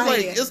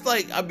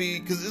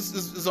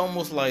 It's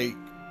almost like,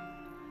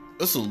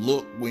 it's a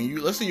look when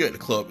let's say you're at the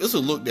club, it's a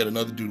look that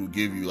another dude will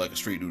give you, like a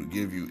straight dude will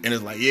give you, and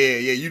it's like, yeah,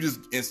 you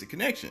just instant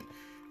connection.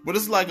 But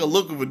it's like a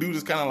look of a dude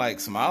that's kind of like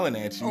smiling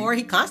at you. Or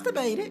he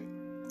constipated.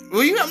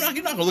 Well, you're not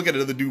gonna look at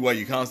another dude while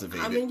you're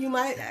constipated. I mean, your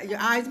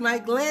eyes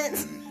might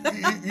glance.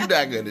 You're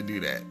not gonna do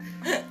that.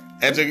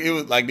 And so it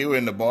was like they were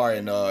in the bar,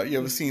 and you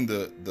ever seen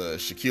the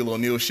Shaquille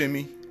O'Neal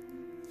shimmy?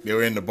 They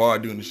were in the bar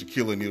doing the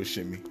Shaquille O'Neal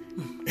shimmy.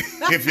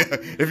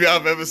 if y'all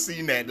have ever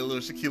seen that, the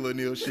little Shaquille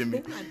O'Neal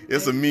shimmy,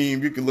 it's a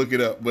meme. You can look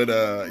it up. But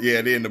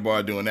they're in the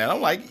bar doing that.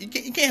 I'm like, you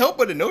can't help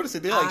but to notice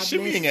it. They're like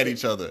shimmying at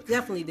each other.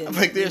 Definitely didn't.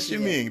 I'm like, they're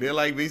shimmying. They're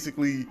like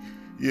basically,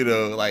 I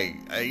was like,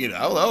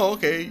 oh,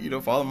 okay,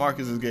 Father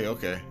Marcus is gay.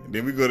 Okay. And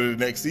then we go to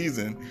the next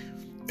season,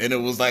 and it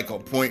was like a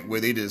point where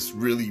they just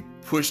really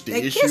pushed the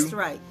issue. They kissed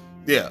right.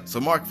 Yeah, so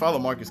Father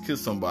Marcus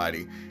kissed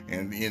somebody,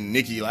 and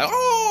Nikki like,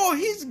 oh,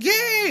 he's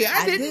gay.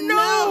 I didn't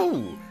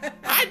know.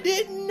 I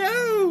didn't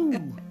know.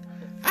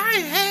 I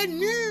had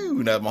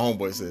knew. Now my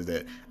homeboy says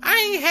that. I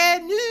ain't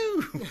had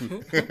knew.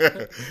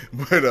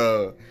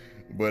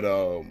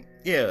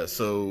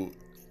 So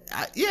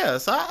I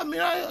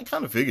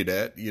kind of figured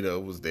that,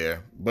 it was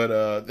there.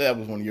 But that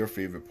was one of your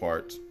favorite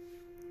parts.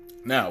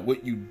 Now,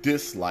 what did you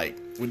dislike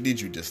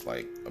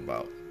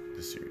about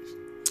the series?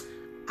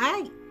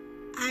 I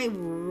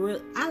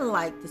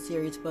like the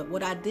series, but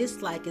what I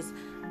dislike is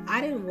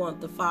I didn't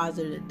want the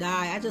father to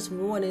die. I just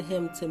wanted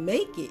him to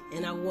make it,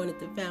 and I wanted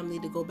the family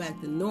to go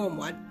back to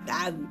normal.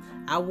 I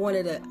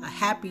wanted a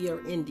happier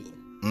ending.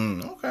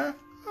 Okay.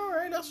 All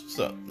right. That's what's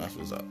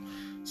up.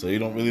 So you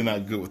don't really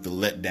not good with the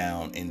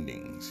letdown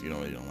endings. You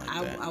don't like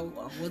that. I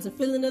wasn't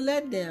feeling the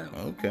letdown.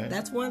 Okay.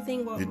 That's one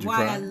thing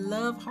why I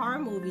love horror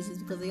movies, is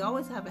because they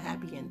always have a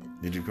happy ending.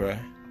 Did you cry?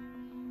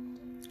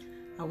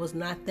 I was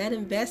not that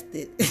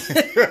invested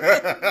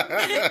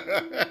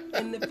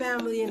in the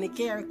family and the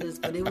characters,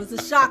 but it was a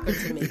shocker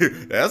to me.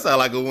 That sounds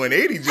like a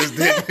 180 just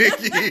did,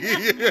 Nikki.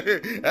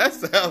 That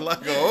sounds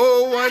like a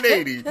whole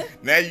 180.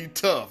 Now you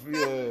tough.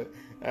 Yeah.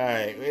 All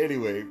right.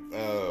 Anyway,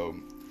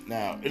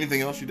 now,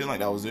 anything else you didn't like?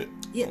 That was it?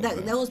 Yeah,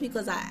 that was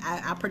because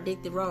I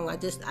predicted wrong. I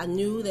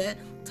knew that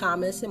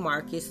Thomas and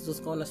Marcus was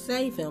going to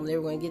save him. They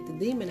were going to get the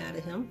demon out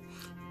of him.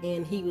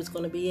 and he was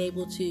going to be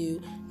able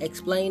to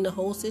explain the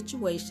whole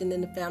situation,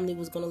 and the family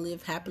was going to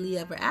live happily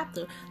ever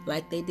after,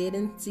 like they did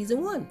in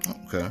season 1.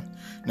 Okay.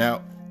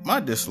 Now, my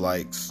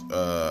dislikes,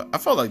 I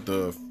felt like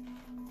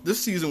this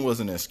season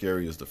wasn't as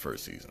scary as the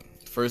first season.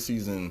 The first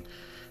season,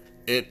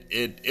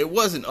 it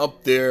wasn't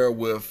up there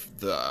with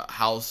the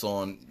house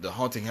on the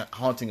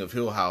haunting of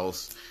Hill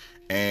House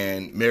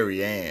and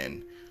Mary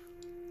Ann,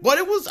 but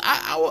it was.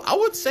 I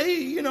would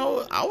say,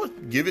 I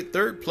would give it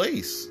third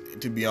place,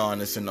 to be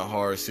honest, in the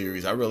horror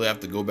series. I really have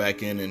to go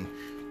back in and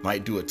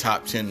might do a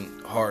top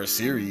 10 horror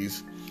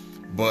series,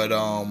 but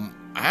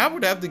I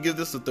would have to give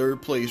this a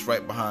third place,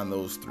 right behind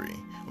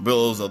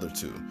those other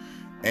two,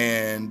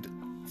 and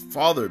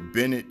Father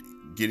Bennett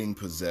getting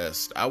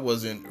possessed. I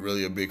wasn't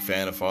really a big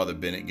fan of Father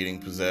Bennett getting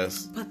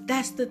possessed. But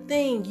that's the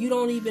thing. You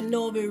don't even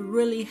know if it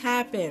really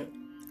happened.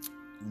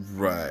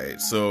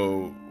 Right.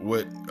 So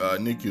what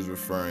Nikki is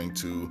referring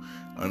to,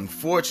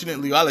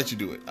 unfortunately, I'll let you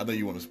do it. I know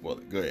you want to spoil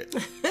it. Go ahead.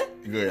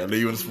 Go ahead. I know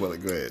you want to spoil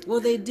it. Go ahead. Well,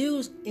 they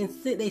do.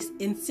 They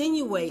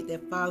insinuate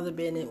that Father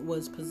Bennett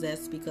was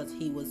possessed because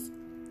he was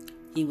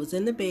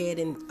in the bed,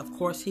 and of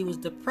course he was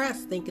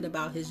depressed, thinking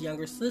about his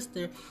younger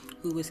sister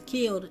who was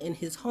killed in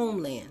his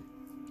homeland.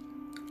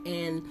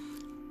 And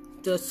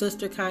the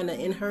sister kind of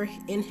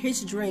in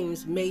his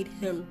dreams made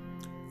him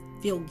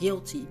feel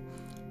guilty,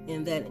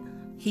 and that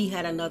he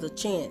had another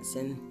chance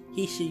and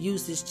he should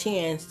use this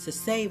chance to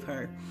save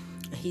her.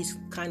 And he's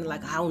kind of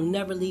like, I'll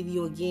never leave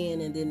you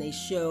again. And then they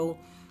show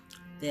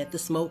that the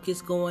smoke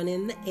is going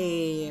in the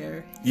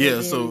air. Yeah,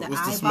 so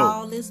what's the smoke? The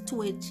eyeball is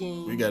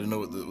twitching. We got to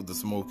know what the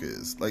smoke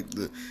is.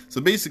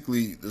 So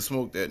basically, the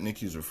smoke that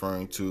Nikki's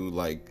referring to,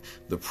 like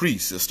the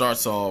priest, it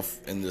starts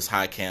off in this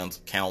high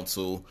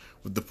council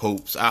with the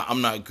popes.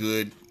 I'm not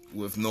good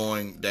with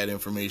knowing that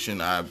information.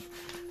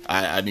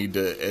 I need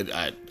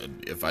to,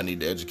 if I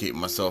need to educate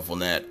myself on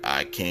that,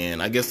 I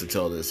can. I guess to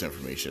tell this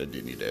information, I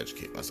did need to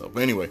educate myself.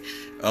 But anyway,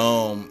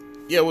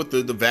 with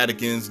the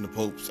Vaticans and the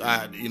popes,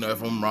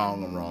 if I'm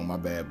wrong, my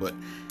bad. But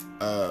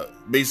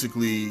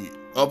basically,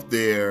 up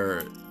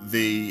there,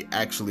 they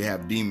actually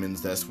have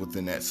demons that's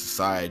within that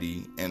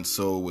society. And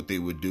so what they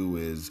would do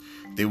is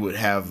they would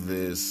have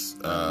this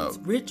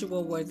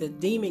ritual where the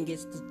demon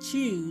gets to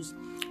choose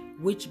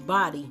which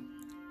body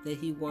that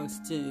he wants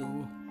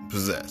to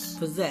possess.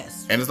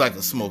 And it's like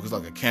a smoke. It's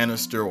like a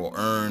canister or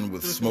urn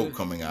with smoke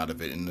coming out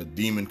of it. And the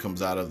demon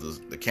comes out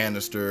of the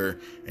canister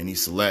and he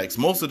selects.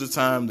 Most of the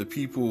time, the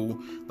people,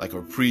 like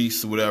a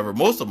priest or whatever,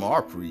 most of them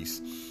are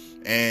priests.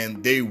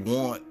 And they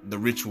want the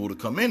ritual to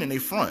come in, and they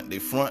front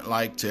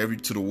like to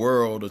the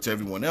world or to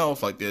everyone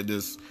else, like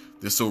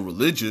they're so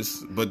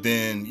religious. But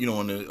then,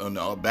 on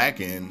the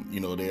back end,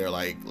 they're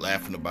like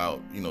laughing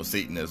about,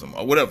 Satanism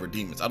or whatever,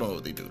 demons. I don't know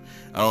what they do.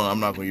 I'm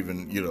not going to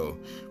even,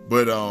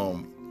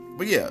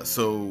 but yeah,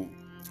 so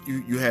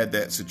you had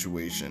that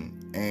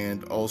situation.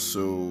 And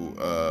also,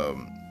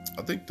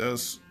 I think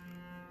that's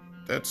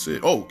it.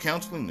 Oh,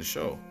 canceling the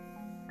show.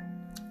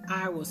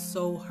 I was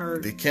so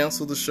hurt. They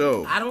canceled the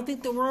show. I don't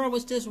think the world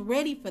was just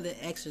ready for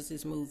the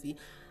Exorcist movie.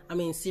 I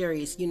mean,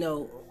 serious.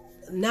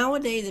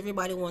 Nowadays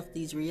everybody wants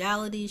these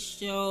reality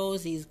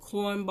shows, these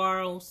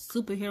cornball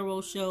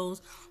superhero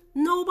shows.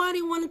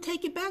 Nobody want to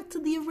take it back to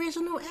the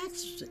original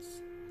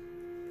Exorcist.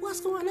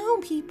 What's going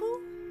on, people?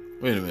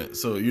 Wait a minute.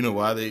 So you know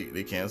why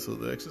they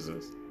canceled The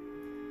Exorcist?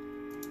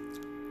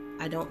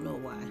 I don't know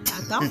why.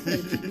 I thought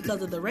maybe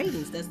because of the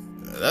ratings. That's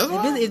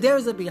why? If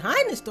there's a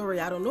behind the story,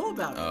 I don't know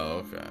about it.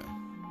 Oh, okay.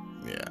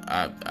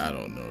 Yeah, I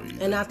don't know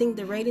either. And I think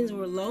the ratings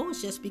were low.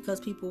 It's just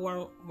because people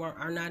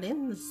are not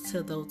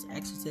into those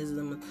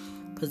exorcism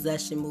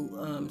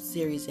possession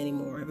series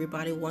anymore.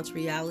 Everybody wants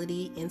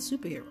reality and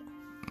superhero.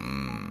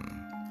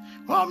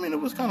 Well, I mean,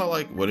 it was kind of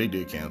like they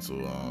did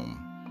cancel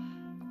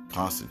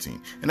Constantine,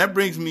 and that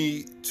brings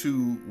me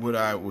to what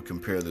I would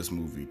compare this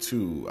movie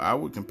to. I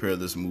would compare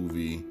this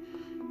movie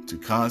to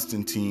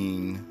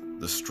Constantine,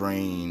 The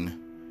Strain,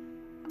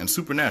 and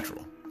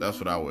Supernatural. That's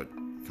what I would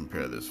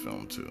compare this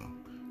film to.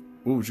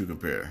 What would you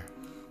compare?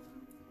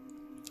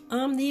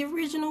 The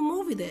original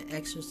movie, The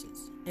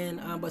Exorcist, and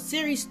but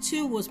series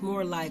 2 was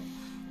more like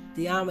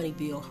the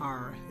Amityville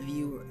Horror.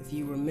 If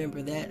you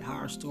remember that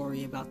horror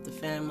story about the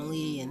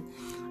family, and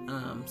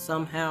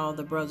somehow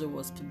the brother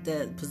was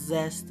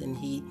possessed and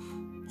he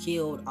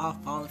killed off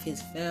all of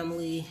his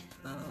family.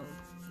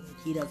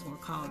 He doesn't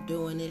recall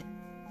doing it.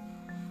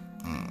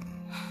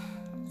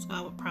 So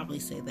I would probably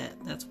say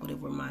that's what it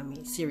remind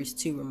me. Series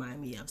 2 remind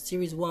me of.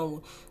 Series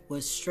 1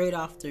 was straight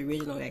off the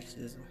original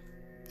Exorcism.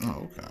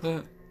 Oh,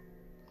 okay.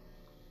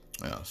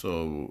 Yeah.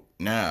 So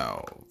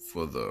now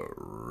for the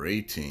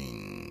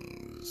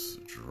ratings.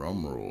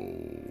 Drum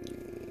roll.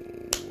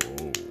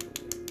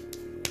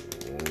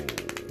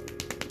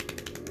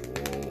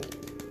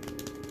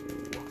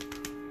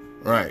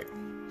 Right.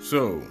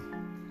 So,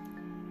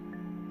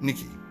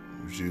 Nikki,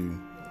 would you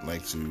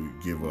like to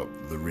give up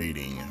the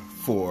rating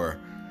for?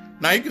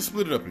 Now, you can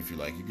split it up if you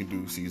like. You can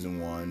do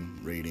season 1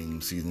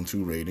 rating, season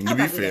 2 rating. To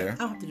be fair.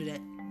 I'll have to do that.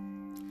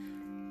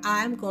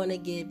 I'm going to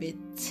give it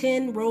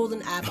 10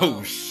 rolling eyeballs.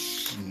 Oh,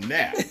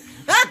 snap.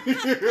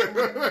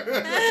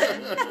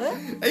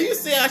 And you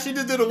see how she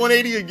just did a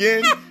 180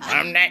 again?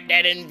 I'm not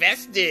that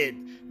invested.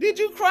 Did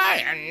you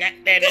cry? I'm not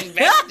that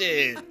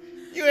invested.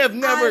 You have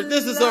never.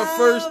 This is her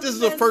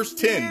first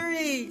 10.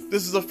 Series.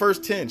 This is her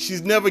first 10.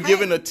 She's never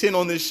given a 10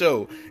 on this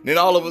show. And then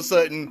all of a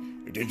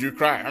sudden, did you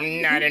cry?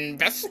 I'm not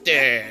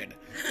invested.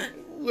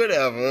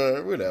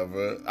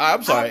 Whatever.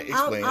 I'm sorry.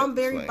 Explain. I'm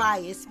very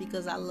biased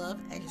because I love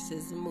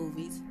exorcism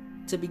movies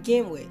to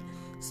begin with.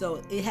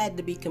 So it had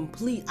to be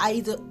complete.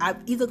 I'm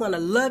either gonna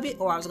love it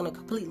or I was gonna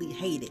completely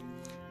hate it.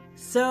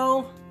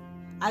 So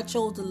I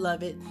chose to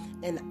love it,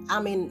 and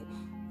I mean,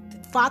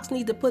 Fox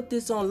need to put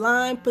this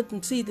online, put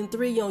the season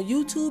 3 on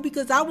YouTube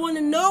because I want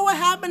to know what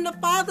happened to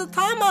Father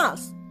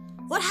Thomas.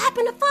 What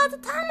happened to Father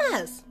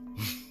Thomas?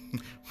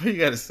 Why you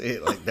gotta say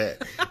it like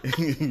that?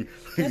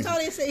 That's all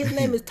they say. His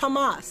name is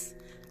Thomas.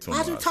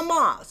 Father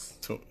Thomas.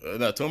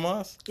 Not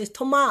Thomas. It's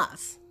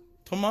Thomas.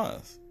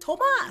 Thomas.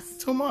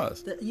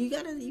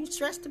 You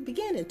stress the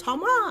beginning.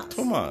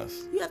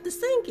 Thomas. You have to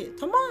sing it.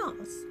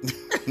 Thomas.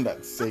 I'm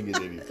not singing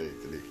anything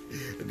today,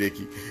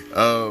 Nikki.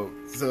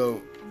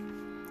 So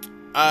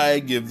I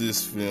give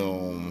this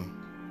film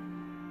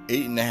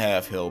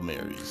 8.5 Hail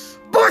Marys.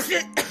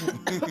 Bullshit.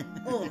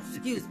 Oh,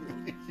 excuse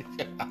me.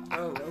 I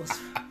don't know.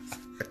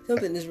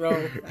 Something is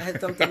wrong. I had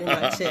something in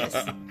my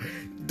chest.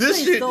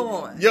 Please go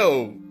on.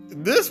 Yo.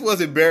 This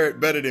wasn't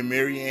better than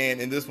Mary Ann,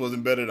 and this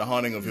wasn't better than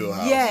Haunting of Hill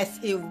House. Yes,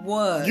 it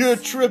was. You're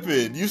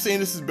tripping. You saying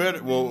this is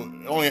better? Well,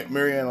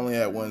 Mary Ann only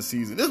had one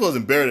season. This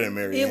wasn't better than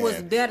Mary Ann. It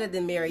was better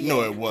than Mary Ann.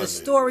 No, it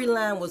wasn't. The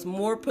storyline was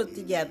more put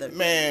together.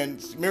 Man,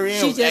 Mary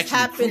Ann she was just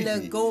happened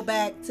creepy. to go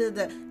back to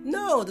the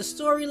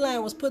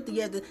storyline was put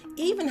together.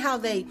 Even how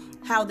they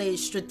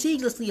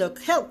strategically or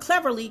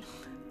cleverly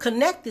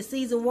connected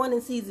season 1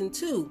 and season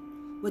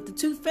 2 with the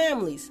two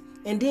families.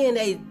 And then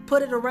they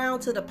put it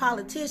around to the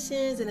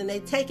politicians, and then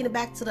they taking it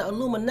back to the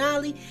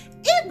Illuminati.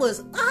 It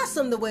was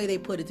awesome the way they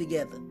put it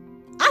together.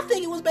 I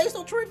think it was based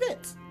on true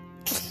events.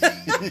 I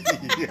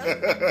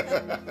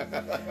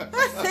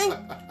think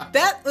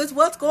that is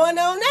what's going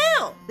on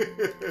now.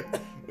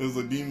 It's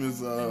a demon's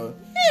yeah,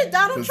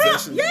 Donald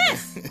possession. Trump.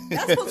 Yes,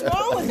 that's what's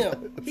wrong with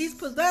him. He's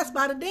possessed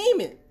by the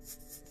demon.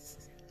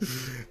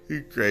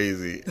 You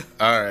crazy.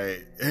 All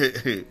right.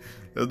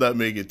 Let's not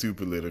make it too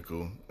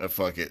political.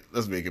 Fuck it.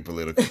 Let's make it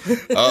political.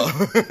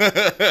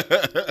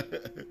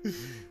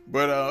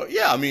 But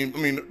yeah, I mean,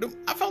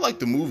 I felt like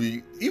the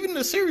movie, even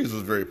the series,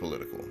 was very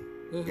political.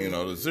 Mm-hmm. You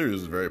know, the series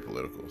was very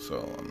political.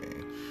 So I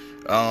mean,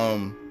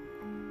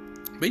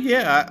 but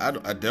yeah,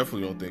 I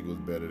definitely don't think it was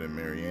better than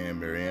Mary Ann.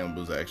 Mary Ann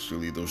was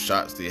actually, those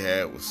shots they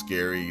had was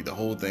scary. The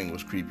whole thing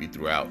was creepy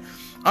throughout.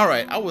 All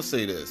right, I would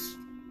say this.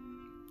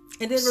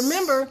 And then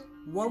remember,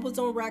 one was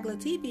on regular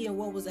TV and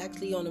one was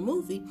actually on the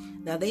movie.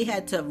 Now they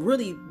had to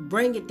really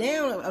bring it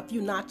down a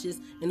few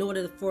notches in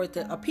order for it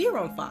to appear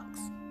on Fox.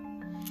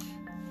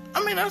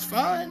 I mean, that's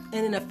fine.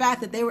 And then the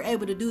fact that they were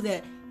able to do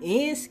that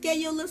and scare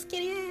your little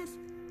skinny ass,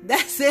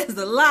 that says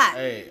a lot.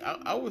 Hey,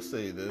 I would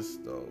say this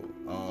though.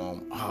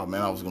 Oh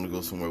man, I was gonna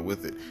go somewhere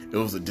with it. It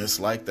was a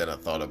dislike that I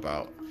thought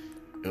about.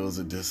 It was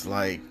a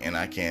dislike, and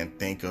I can't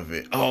think of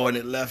it. Oh, and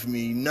it left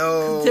me.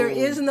 No, there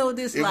is no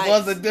dislike. It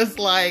was a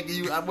dislike.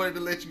 I wanted to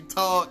let you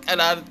talk, and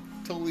I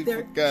totally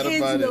forgot about it.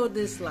 There is no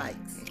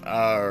dislikes.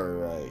 All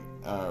right.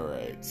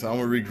 So I'm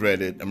gonna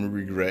regret it. I'm gonna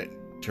regret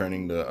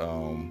turning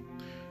the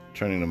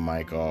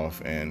mic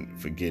off and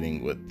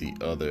forgetting what the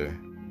other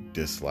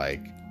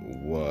dislike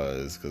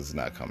was, because it's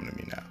not coming to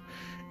me now.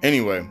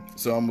 Anyway,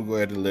 so I'm gonna go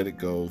ahead and let it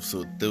go.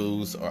 So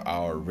those are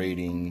our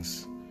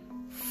ratings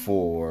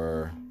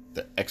for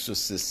the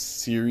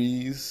Exorcist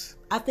series.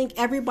 I think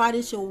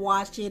everybody should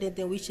watch it, and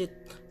then we should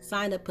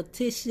sign a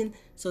petition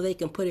so they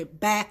can put it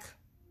back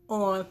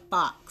on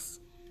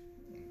Fox.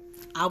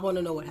 I want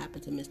to know what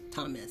happened to Mr.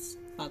 Thomas,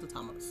 Father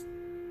Thomas.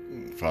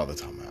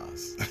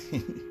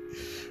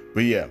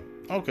 But yeah,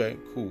 okay,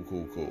 cool.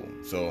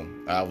 So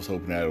I was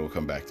hoping that it would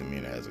come back to me,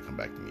 and it hasn't come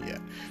back to me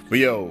yet. But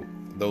yo,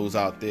 those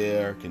out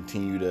there,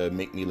 continue to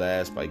make me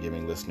laugh by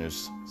giving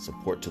listeners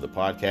support to the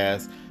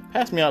podcast.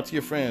 Pass me out to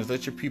your friends.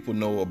 Let your people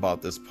know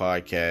about this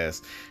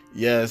podcast.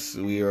 Yes,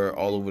 we are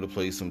all over the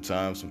place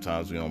sometimes.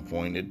 Sometimes we're on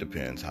point. It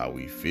depends how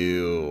we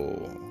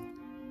feel.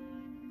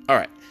 All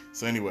right.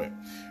 So anyway,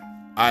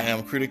 I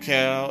am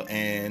Critical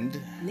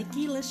and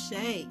Nikki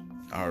Lachey.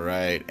 All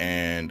right.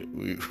 And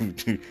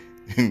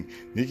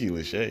Nikki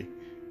Lachey.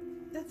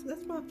 That's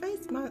my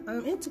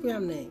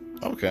Instagram name.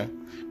 Okay.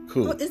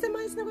 Cool. Oh, is that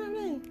my Instagram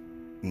name?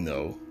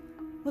 No.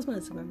 What's my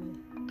Instagram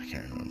name? I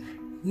can't remember.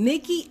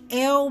 Nikki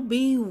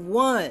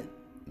LB1.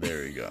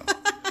 There you go.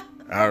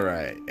 All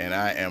right. And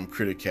I am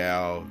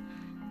Critical,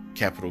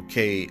 capital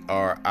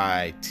KRITICAL,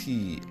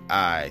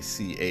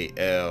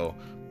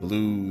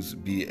 Blues,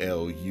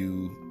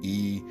 BLUE,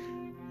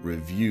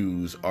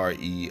 Reviews,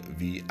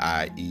 REVIEWS.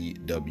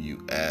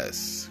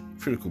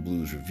 Critical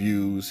Blues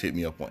Reviews. Hit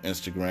me up on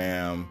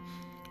Instagram.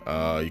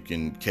 You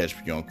can catch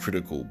me on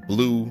Critical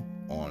Blue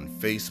on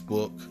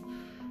Facebook.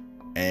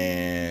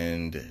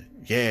 And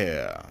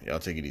yeah, y'all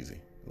take it easy.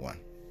 1.